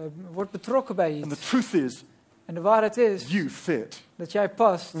 Word betrokken bij And the iets. truth is, En de waarheid is you fit. dat jij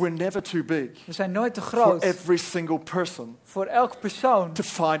past. We're never too big We zijn nooit te for groot every single person voor elke persoon to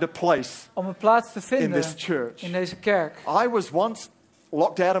find a place om een plaats te in vinden this church. in deze kerk. I was once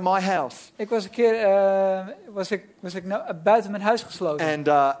locked out of my house. Ik was een keer buiten mijn huis gesloten. And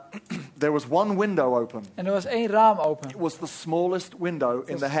there was one window open. En er was één raam open. It was the smallest window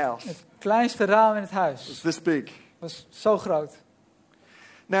in the house. Het kleinste raam in het It was huis. this big. Het was zo groot.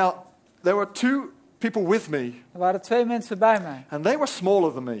 Now, there were two people with me, Er waren 2 mensen bij mij. and they were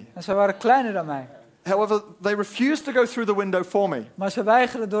smaller than me. En ze waren kleiner dan mij. However, they refused to go through the window for me, Maar ze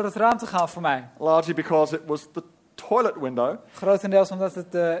weigerden door het raam te gaan voor mij. largely because it was the toilet window, Grotendeels omdat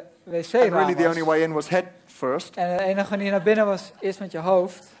het de and wc-raam really the only was. way in was head first. En de enige manier naar binnen was eerst met je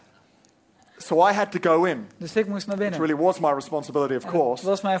hoofd. So I had to go in, Dus ik moest naar which binnen. really was my responsibility, of En dat course.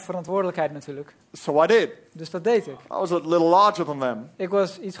 was mijn verantwoordelijkheid natuurlijk. So I did. Dus dat deed ik. I was a little larger than them, Ik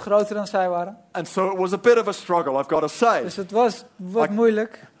was iets groter dan zij waren. and so it was a bit of a struggle, I've got to say. Dus het was wat Like-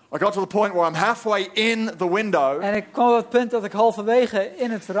 moeilijk. I got to the point where I'm halfway in the window, En ik kwam op het punt dat ik halverwege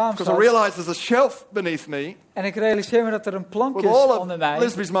in het raam because I zat. realized there's a shelf beneath me En ik realiseer me dat er een plank with is all onder of mij.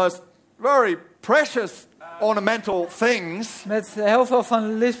 Lisby's most very precious ornamental things. Met heel veel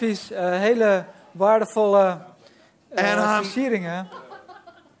van Lisby's hele waardevolle En, versieringen.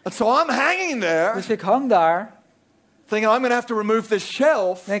 And so I'm hanging there, Dus ik hang daar. thinking I'm going to have to remove this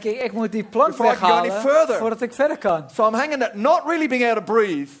shelf. Denk ik moet die plank Before I can go any weghalen further. voordat ik verder kan. So I'm hanging there, not really being able to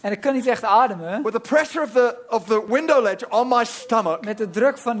breathe, En ik kan niet echt ademen. with the pressure of the window ledge on my stomach. Met de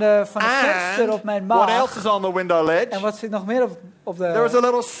druk van de venster op mijn And what else maag. is on the window ledge? En wat zit nog meer op de... There is a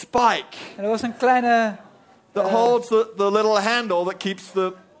little spike En er was een kleine holds the little handle that keeps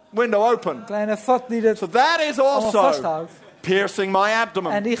the window open. vat die het So that is allemaal also vasthoudt. piercing my En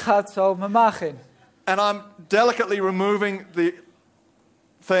abdomen. die gaat zo mijn maag in. And I'm delicately removing the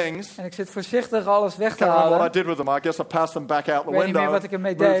things. En ik zit voorzichtig alles weg te Can't remember what I halen. did with them. I guess I passed them back out the Ik weet niet meer window. wat ik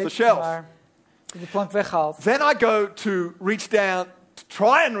ermee Moved deed. the shelf. Maar ik heb de plank weggehaald. Then I go to reach down to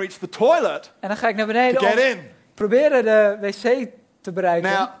try and reach the toilet En dan ga ik naar to beneden get om in. proberen de wc te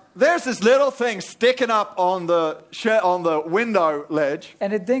bereiken. Now, there's this little thing sticking up on the window ledge,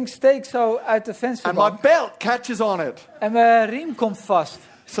 En het ding steekt zo uit de and my vensterbank. belt catches on it. En mijn riem komt vast.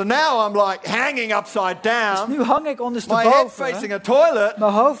 So now I'm like hanging upside Dus down, nu hang ik my head ondersteboven. facing a toilet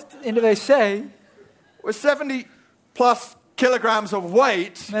Mijn hoofd in de wc. with 70 plus kilograms of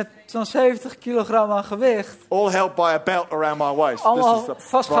weight, Met zo'n 70 kilogram aan gewicht. all held by a belt around my waist. Allemaal This is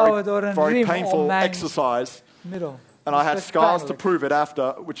vastgehouden door een very riem painful om mijn exercise. middel. And Dat I is had best scars to pijnlijk. prove it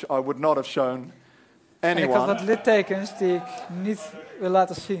after, which I would not have shown En ik had wat anyone. littekens die ik niet wil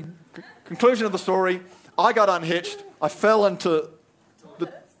laten zien. Conclusion of the story, I got unhitched. I fell into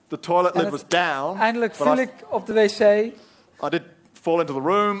the toilet lid het- was down. Eindelijk but viel ik op de wc en I did fall into the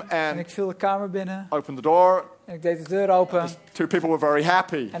room and ik viel de kamer binnen. opened the door. En ik deed de deur open. Two people were very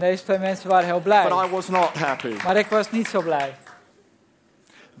happy, En deze 2 mensen waren heel but blij. I was not happy. Maar ik was niet zo blij.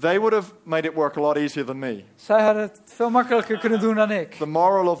 They would have made it work a lot easier than me. Zij hadden het veel makkelijker kunnen doen dan ik. The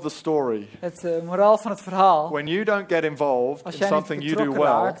moral of the story. Het moraal van het verhaal. When you don't get involved Als in jij niet something you do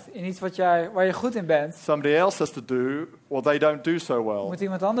betrokken well, raakt in iets waar je goed in bent, somebody else has to do what they don't do so well. moet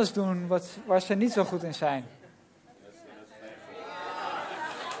iemand anders doen waar ze niet zo goed in zijn.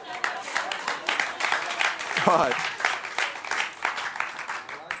 Right.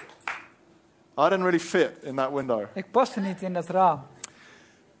 I didn't really fit in that window. Ik paste niet in dat raam.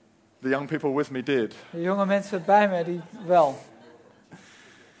 The young people with me did. De jonge mensen bij me, die wel.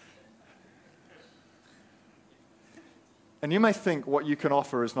 And you may think what you can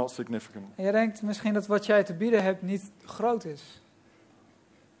offer is not significant. En je denkt misschien dat wat jij te bieden hebt niet groot is.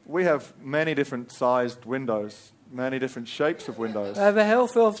 We have many different sized windows, many different shapes of windows. We hebben heel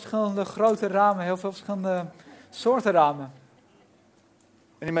veel verschillende grote ramen, heel veel verschillende soorten ramen.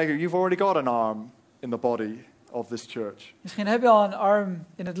 And you may go, you've already got an arm in the body of this church. Misschien heb je al een arm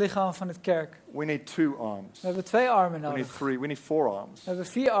in het lichaam van het kerk. We need 2 arms. We hebben 2 armen We need nodig. 3. We need 4 arms. We hebben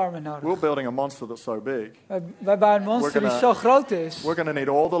 4 armen We're nodig. building a monster that's so big. Wij bouwen een monster die We're zo groot is. We're going to need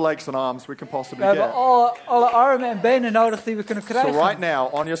all the legs and arms we can We possibly hebben get. alle armen en benen nodig die we kunnen So right krijgen.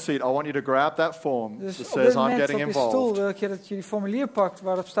 now, on your seat, I want you to grab that form Dus that op says dit I'm moment getting op je stoel involved. wil ik je dat je die formulier pakt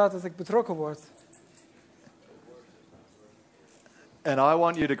waarop staat dat ik betrokken word. And I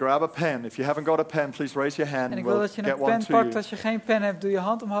want you to grab a pen. If you haven't got a pen, please raise your hand En and ik wil we'll dat je get een one pen to you. pakt. Als je geen pen hebt, doe je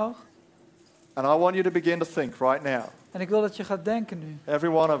hand omhoog. And I want you to begin to think right now, En ik wil dat je gaat denken nu, every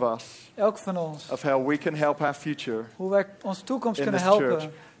one of us, elk van ons, of how we can help our future. hoe wij onze toekomst In kunnen this helpen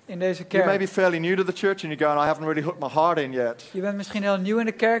church. in deze You may kerk. be fairly new to the church and you're going, I haven't really hooked my heart in yet. Je bent misschien heel nieuw in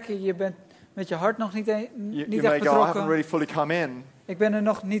de kerk, je bent met je hart nog niet You echt may go, I haven't betrokken. really fully come in. Ik ben er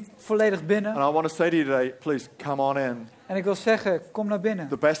nog niet volledig binnen. And I want to say to you today, please come on in. En ik wil zeggen, kom naar binnen.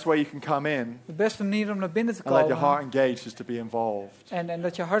 The best way you can come in De beste manier om naar binnen te and let your heart komen engage is to be involved. en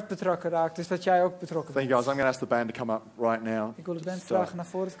dat je hart betrokken raakt, is dat jij ook betrokken Thank you bent. guys. I'm going to ask the band to come up right now. Ik wil de band So- vragen naar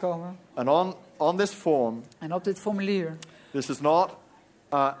voren te komen. And on this form, En op dit formulier, this is not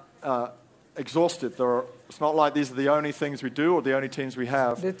exhaustive. It's not like these are the only things we do or the only teams we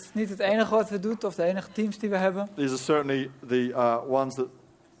have. dit is niet het enige wat we doen of de enige teams die we hebben. These are certainly the ones that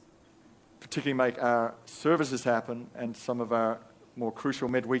particularly make our services happen and some of our more crucial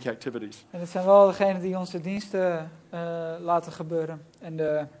midweek activities. En het zijn wel degenen die onze diensten laten gebeuren. En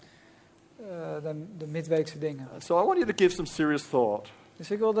de midweekse dingen. So I want you to give some serious thought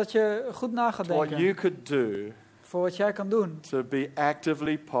Dus ik wil dat je goed na gaat to what denken you could do voor wat jij kan doen. to be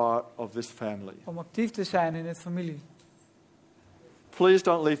actively part of this family. Om actief te zijn in het familie. Please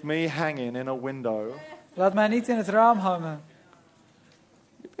don't leave me hanging in a window. Laat mij niet in het raam hangen.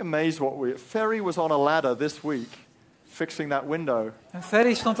 You'd be amazed what Ferry was on a ladder this week fixing that window. En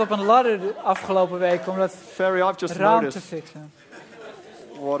Ferry stond op een ladder de afgelopen week om dat Ferry, I've just raam te noticed fixen.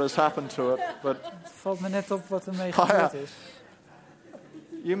 what has happened to it, but Het valt me net op wat er mee ja. gebeurd is.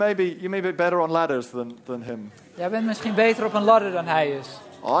 you may be better on ladders than him. Jij bent misschien beter op een ladder dan hij is.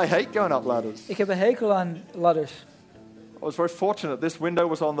 I hate going up ladders. Ik heb een hekel aan ladders. I was very fortunate. This window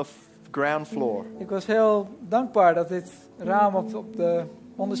was on the ground floor. Ik was heel dankbaar dat dit raam op de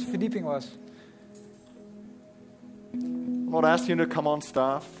onderste verdieping was. I'm not asking you to come on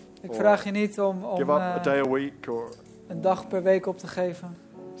staff Ik or vraag je niet om give up a day a week or een dag per week op te geven.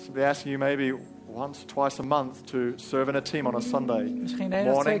 simply asking you maybe once, twice a month to serve in a team on a Sunday, Misschien 1 of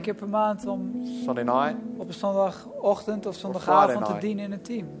 2 morning, keer per maand om Sunday night. op een zondagochtend of Friday zondagavond te night. dienen in een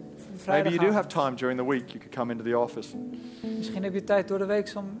team. Maybe you do have Vrijdagavond. time during the week. You could come into the office. Misschien heb je tijd door de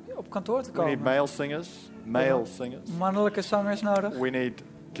week om op kantoor te We need komen. male singers. Mannelijke zangers nodig. We need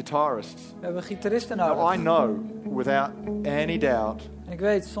guitarists. We hebben gitaristen Now, I nodig. know without any doubt En ik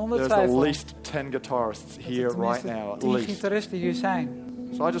weet zonder there's at twijfel least 10 guitarists dat er here right tenminste now, at 10 least. gitaristen hier zijn.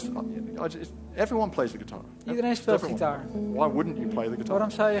 So I just everyone plays the guitar. Iedereen speelt Everyone. gitaar. Why wouldn't you play the guitar? Waarom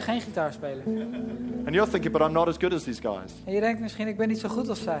zou je geen gitaar spelen? And you're thinking, but I'm not as good as these guys. En je denkt misschien, ik ben niet zo goed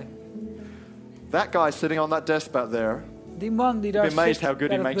als zij. That guy sitting on that desk back there, Die man die be daar amazed zit how good bij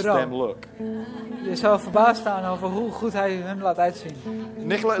he het makes bureau. them look. Je zou verbaasd staan over hoe goed hij hun laat uitzien.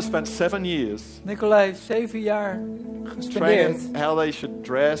 Nicola has spent 7 years Nicolai heeft 7 jaar gespendeerd training how they should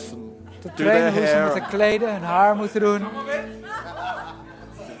dress and te do their trainen hoe ze hair. moeten kleden, hun haar moeten doen.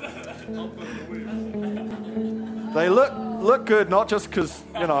 They look good, not just because,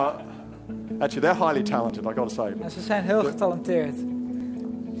 actually they're highly talented, I got to say. En ze zijn heel getalenteerd.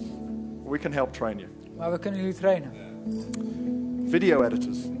 We can help train you. Maar we kunnen jullie trainen. Video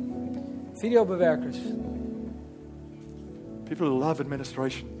editors, Videobewerkers. people who love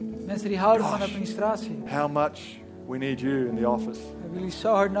administration. Mensen die houden van Gosh. administratie. How much we need you in the office, We hebben jullie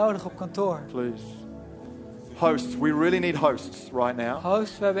zo hard nodig op kantoor. please. Hosts, we really need hosts right now.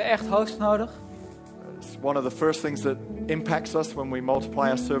 Hosts, we hebben echt hosts nodig. It's one of the first things that impacts us when we multiply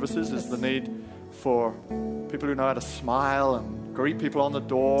our services is the need for people who know how to smile and greet people on the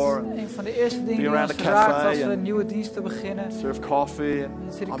door and Een van de eerste dingen be die around ons a cafe raakt als we and een nieuwe diensten beginnen. serve coffee. And,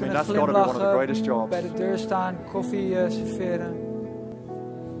 Mensen die I mean, kunnen that's got to be one of the greatest glimlachen, jobs. bij de deur staan, koffie serveren.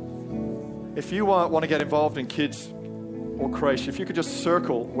 If you want to get involved in kids or creche, if you could just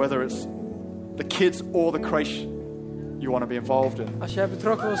circle whether it's the kids or the creche you want to be involved in. Als jij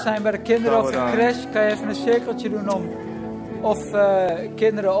betrokken wil zijn bij de kinderen of de crash, kan je even een cirkeltje doen om of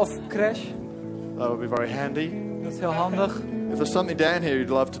kinderen of crash. That would be very handy. Dat is heel handig. If there's something down here you'd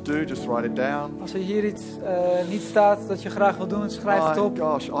love to do, just write it down. Als er hier iets niet staat dat je graag wil doen, schrijf het op.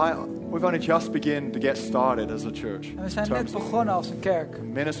 Gosh, we've only just begun to get started as a church. En we zijn net begonnen als een kerk.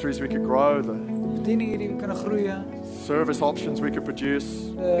 Ministries we could grow, the Bedieningen die we kunnen groeien. service options we could produce.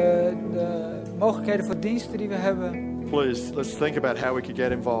 De mogelijkheden voor diensten die we hebben. Please, let's think about how we could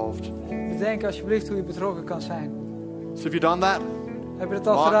get involved. Bedenk alsjeblieft hoe je betrokken kan zijn. So have you done that? Heb je dat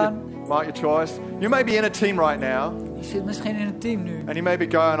al gedaan? Mark your choice. You may be in a team right now, Je zit misschien in een team nu. and you may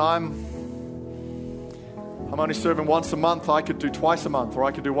be going, I'm only serving once a month. I could do twice a month, or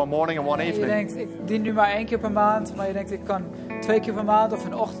I could do one morning and one En je evening. denkt, ik dien nu maar 1 keer per maand. Maar je denkt, ik kan 2 keer per maand of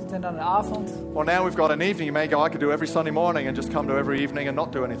een ochtend en dan een avond. Well, now we've got an evening. You may go, I could do every Sunday morning and just come to every evening and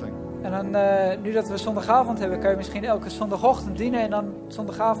not do anything. En dan, nu dat we zondagavond hebben, kan je misschien elke zondagochtend dienen en dan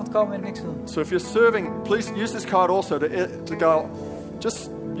zondagavond komen en niks doen. So if you're serving, please use this card also to go.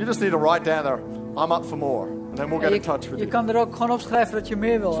 You just need to write down there, I'm up for more, and then we'll get in touch with Je you. kan er ook gewoon opschrijven dat je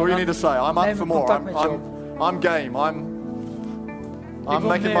meer wil. That's all you need to say. I'm up neem for ik more. contact met je op. I'm game. I'm wil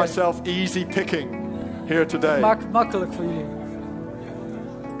making meer. myself easy picking here today. Maak het makkelijk voor jullie.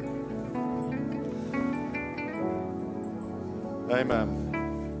 Amen.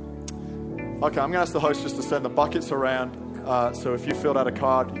 Okay, I'm going to ask the host just to send the buckets around. So if you filled out a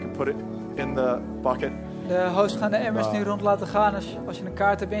card, you can put it in the bucket. De host gaan de emmers nu rond laten gaan. Als je een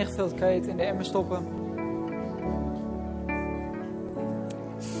kaart hebt ingevuld, kan je het in de emmer stoppen.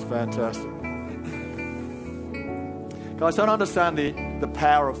 It's fantastic. Guys, don't understand the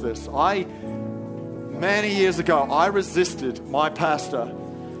power of this. Many years ago, I resisted my pastor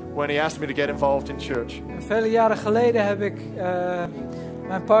when he asked me to get involved in church. En vele jaren geleden heb ik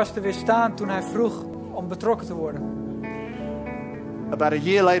mijn pastor weerstaan toen hij vroeg om betrokken te worden. About a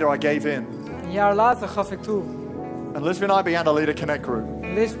year later, I gave in. Een jaar later gaf ik toe. And Lisbon and I began to lead a connect group.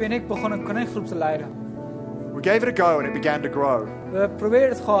 Lisbeth en ik begonnen een connectgroep te leiden. We gave it a go and it began to grow. We probeerden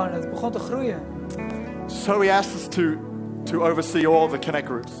het gewoon en het begon te groeien. So he asked us to oversee all the connect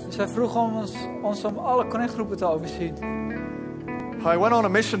groups. Dus hij vroeg ons om alle connectgroepen te overzien. I went on a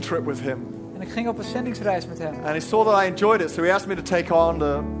mission trip with him. En ik ging op een zendingsreis met hem. And he saw that I enjoyed it, so he asked me to take on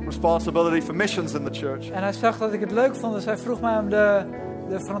the responsibility for missions in the church. En hij zag dat ik het leuk vond, dus hij vroeg mij om de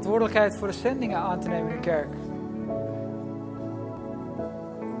verantwoordelijkheid voor de zendingen aan te nemen in de kerk.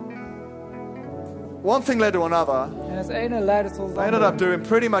 One thing led to another. En het ene leidde tot het I ended up andere. doing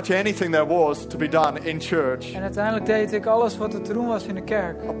pretty much anything there was to be done in church, En uiteindelijk deed ik alles wat er te doen was in de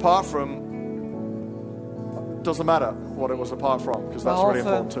kerk. apart from, doesn't matter what it was apart from, because that's really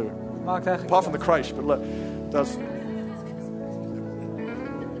Behalve- important too. Maakt eigenlijk Apart from the creche, but look, that's...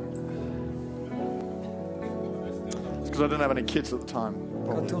 It's because I didn't have any kids at the time. Ik had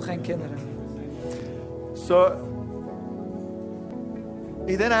probably. toen geen kinderen. So,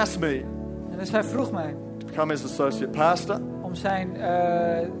 he then asked me En dus hij vroeg mij to become his associate pastor, om zijn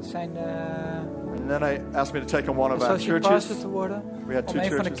and then he asked me to take on one of our associate churches. pastor te worden. We had Om two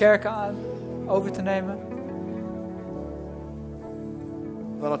een van de churches. kerken over te nemen.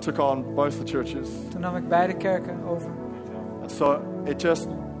 Then I took on both the churches. Toen nam ik beide kerken over. And so it just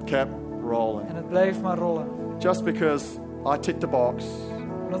kept rolling. En het bleef maar rollen. Just because I ticked the box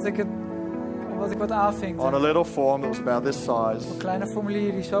Omdat ik wat aanvinkte. on a little form that was about this size. Een kleine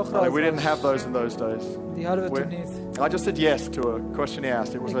formulier die zo groot We didn't was. have those in those days. Die hadden we We- toen niet. I just said yes to a question he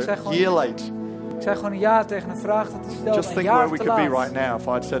asked. It was Ik zeg a gewoon- year late. Ik zei gewoon ja tegen een vraag dat hij stelde. Just Een think jaar where we te could be laat. right now if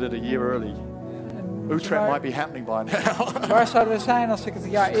I'd said it a year early. En Utrecht waar- might be happening by now. Waar zouden we zijn als ik het een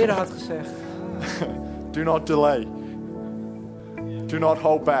jaar eerder had gezegd? Do not delay. Do not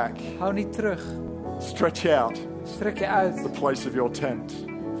hold back. Hou niet terug. Stretch out Strek je uit. the place of your tent.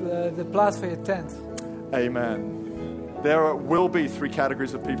 De plaats van je tent. Amen. There will be 3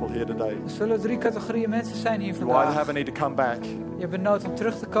 categories of people here today. Er zullen 3 categorieën mensen zijn hier You either have vandaag. a need to come back, Je hebt een nood om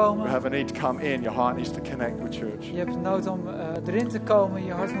terug te you komen. have a need to come in. Your heart needs to connect with church. Je hebt een nood om erin te komen.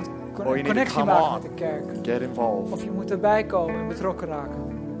 Je hart moet Or you need to connectie come maken on. met de kerk. Get involved. Of je moet erbij komen en betrokken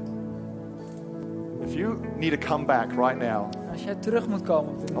raken. If you need to come back right now, Als jij terug moet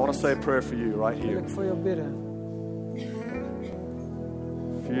komen op dit I want to moment, say a prayer for you right wil here. ik voor jou bidden.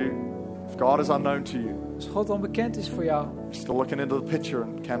 if God is unknown to you, Als God onbekend is voor jou. you're still looking into the picture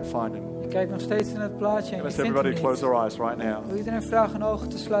and can't find him. Je kijkt nog steeds in het plaatje en je Let's vindt hem everybody close niet. their eyes right now. Wil iedereen vragen hun ogen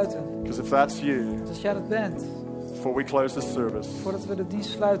te sluiten? Because if that's you, Want als jij dat bent, before we close this service, voordat we de dienst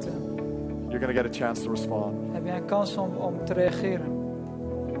sluiten, you're going to get a chance to respond. heb jij een kans om te reageren.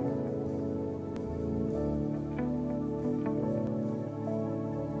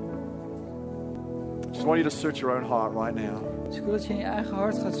 I just want you to search your own heart right now. Dus ik wil dat je in je eigen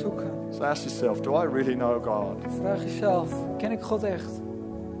hart gaat zoeken. Just ask yourself, do I really know God? Vraag jezelf, ken ik God echt?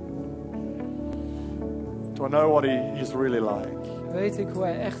 Do I know what He's really like? Weet ik hoe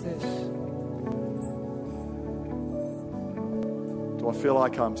hij echt is? Do I feel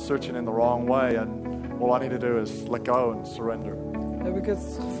like I'm searching in the wrong way and all I need to do is let go and surrender? Heb ik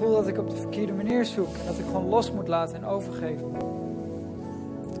het gevoel dat ik op de verkeerde manier zoek en dat ik gewoon los moet laten en overgeven?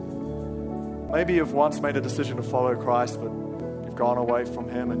 Maybe you've once made a decision to follow Christ, but you've gone away from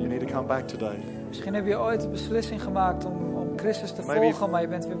Him and you need to come back today. Misschien heb je ooit de beslissing gemaakt om Christus te Maybe- volgen, maar je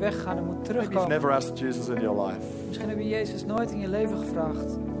bent weer weggegaan en moet Maybe you've terugkomen. never asked Jesus in your life. Misschien heb je Jezus nooit in je leven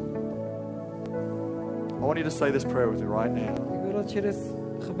gevraagd. I want you to say this prayer with me right now. Ik wil dat je dit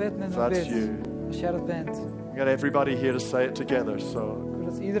gebed met If me that's bidt, you, als jij dat bent. we got everybody here to say it together. So Ik wil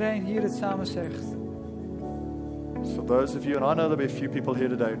dat iedereen hier het samen zegt. those of you, and I know there'll be a few people here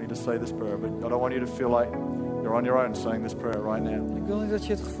today who need to say this prayer, but I don't want you to feel like you're on your own saying this prayer right now. En ik wil niet dat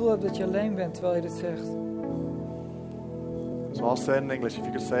je het gevoel hebt dat je alleen bent terwijl je dit zegt. So I'll say it in English if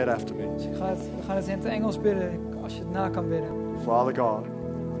you could say it after me. Dus we gaan het in het Engels bidden, als je het na kan bidden. Father God,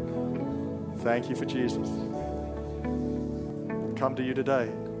 thank you for Jesus. I come to you today.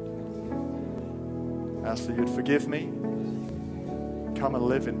 Ask that you'd forgive me. Come and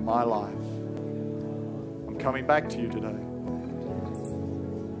live in my life. I'm coming back to you today.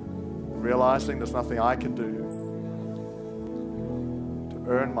 Realizing there's nothing I can do to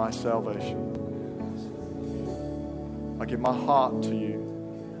earn my salvation. I give my heart to you.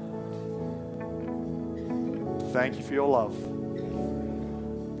 Thank you for your love.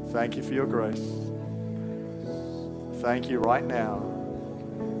 Thank you for your grace. Thank you right now.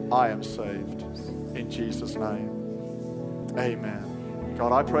 I am saved. In Jesus' name. Amen.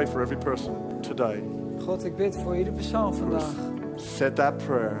 God, I pray for every person today God, ik bid voor iedere persoon vandaag said that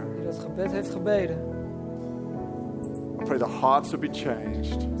prayer. die dat gebed heeft gebeden. I pray the hearts will be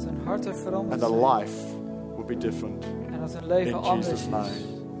changed Dat hun harten veranderd and the zijn. life will be different. En dat hun leven In anders Jesus' is. name.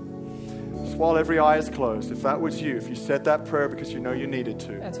 Just while every eye is closed, if that was you, if you said that prayer because you know you needed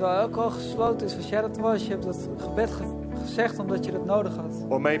to, En terwijl elke oog gesloten is, als jij dat was, je hebt dat gebed gezegd omdat je dat nodig had.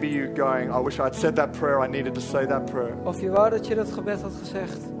 or maybe you're going, I wish I'd said that prayer, I needed to say that prayer. Of je wou dat je dat gebed had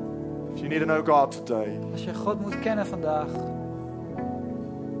gezegd. If you need to know God today, Als je God moet kennen vandaag.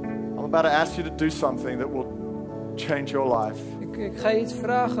 I'm about to ask you to do something that will change your life. Ik ga je iets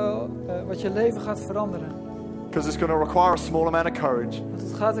vragen wat je leven gaat veranderen. Because it's going to require a small amount of courage Want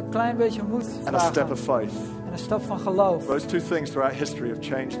het gaat een klein beetje moed and a step vragen. of faith. En een stap van geloof. Those two things throughout history have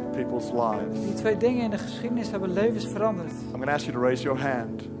changed people's lives. Die twee dingen in de geschiedenis hebben levens veranderd. I'm going to ask you to raise your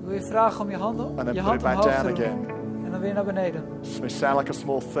hand Ik wil je vragen om je hand and then put it omhoog back te down doen. again. En dan weer naar beneden. This may sound like a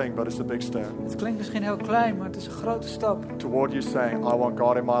small thing, but it's a big step Het klinkt misschien heel klein, maar het is een grote stap. toward you saying, I want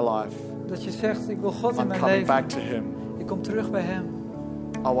God in my life. Dat je zegt, ik wil God in I'm mijn coming leven. back to Him. Ik kom terug bij Hem.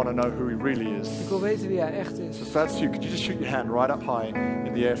 I want to know who He really is. Ik wil weten wie Hij echt So is. if that's you, could you just shoot your hand right up high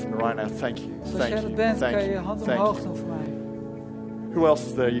in the air from me right now? Thank you. Dus als Thank jij you. dat bent, Thank kan je je you. hand Thank omhoog you. doen voor mij. Who else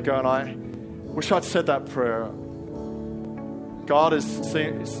is there? You go and I wish I'd said that prayer. God is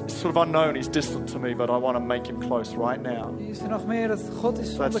sort of unknown. He's distant to me, but I want to make Him close right now. Is er nog meer dat God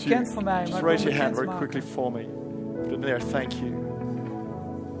is That's you. onbekend voor mij, maar Just ik raise wil your hand bekend very quickly maken. for me. Put it there. Thank you.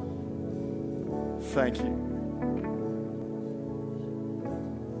 Thank you.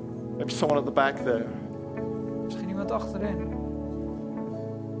 Maybe someone at the back there. Misschien iemand achterin.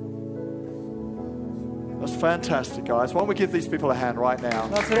 That's fantastic, guys. Why don't we give these people a hand right now?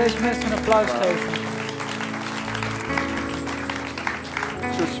 Laten we deze mensen een applaus geven.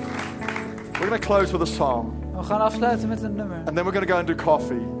 Just, we're going to close with a song, We gaan afsluiten met een nummer. and then we're going to go and do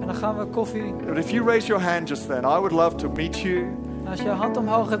coffee. En dan gaan we koffie. But if you raise your hand just then, I would love to meet you. En als je je hand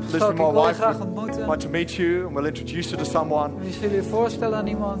omhoog hebt Listen, gestoken, my ik wil je wife graag would ontmoeten. like to meet you, and we'll introduce you to someone. En we zullen je voorstellen aan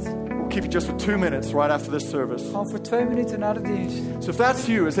iemand. We'll keep you just for 2 minutes right after this service. Gewoon voor 2 minuten na de dienst. So if that's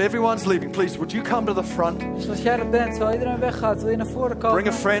you, as everyone's leaving, please, would you come to the front? Dus als jij dat bent, terwijl iedereen weggaat, wil je naar voren komen. Bring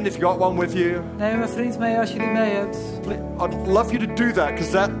a friend if you got one with you. Neem een vriend mee als je die mee hebt. I'd love you to do that,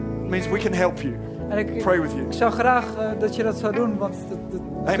 because that means we can help you. En ik Pray with you. zou graag dat je dat zou doen, want dat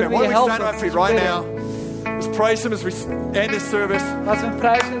Amen. kunnen we Why je don't we helpen. stand on our feet Als we right bidden. now? Let's praise Him as we end this service. Laten we hem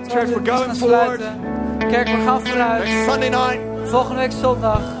prijzen. Church, we're going gaan forward. sluiten. Kerk, we gaan vooruit. Next Sunday night, Volgende week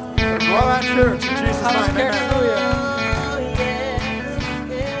zondag Grow our church in Jesus' gaan we als name. kerk Amen. groeien.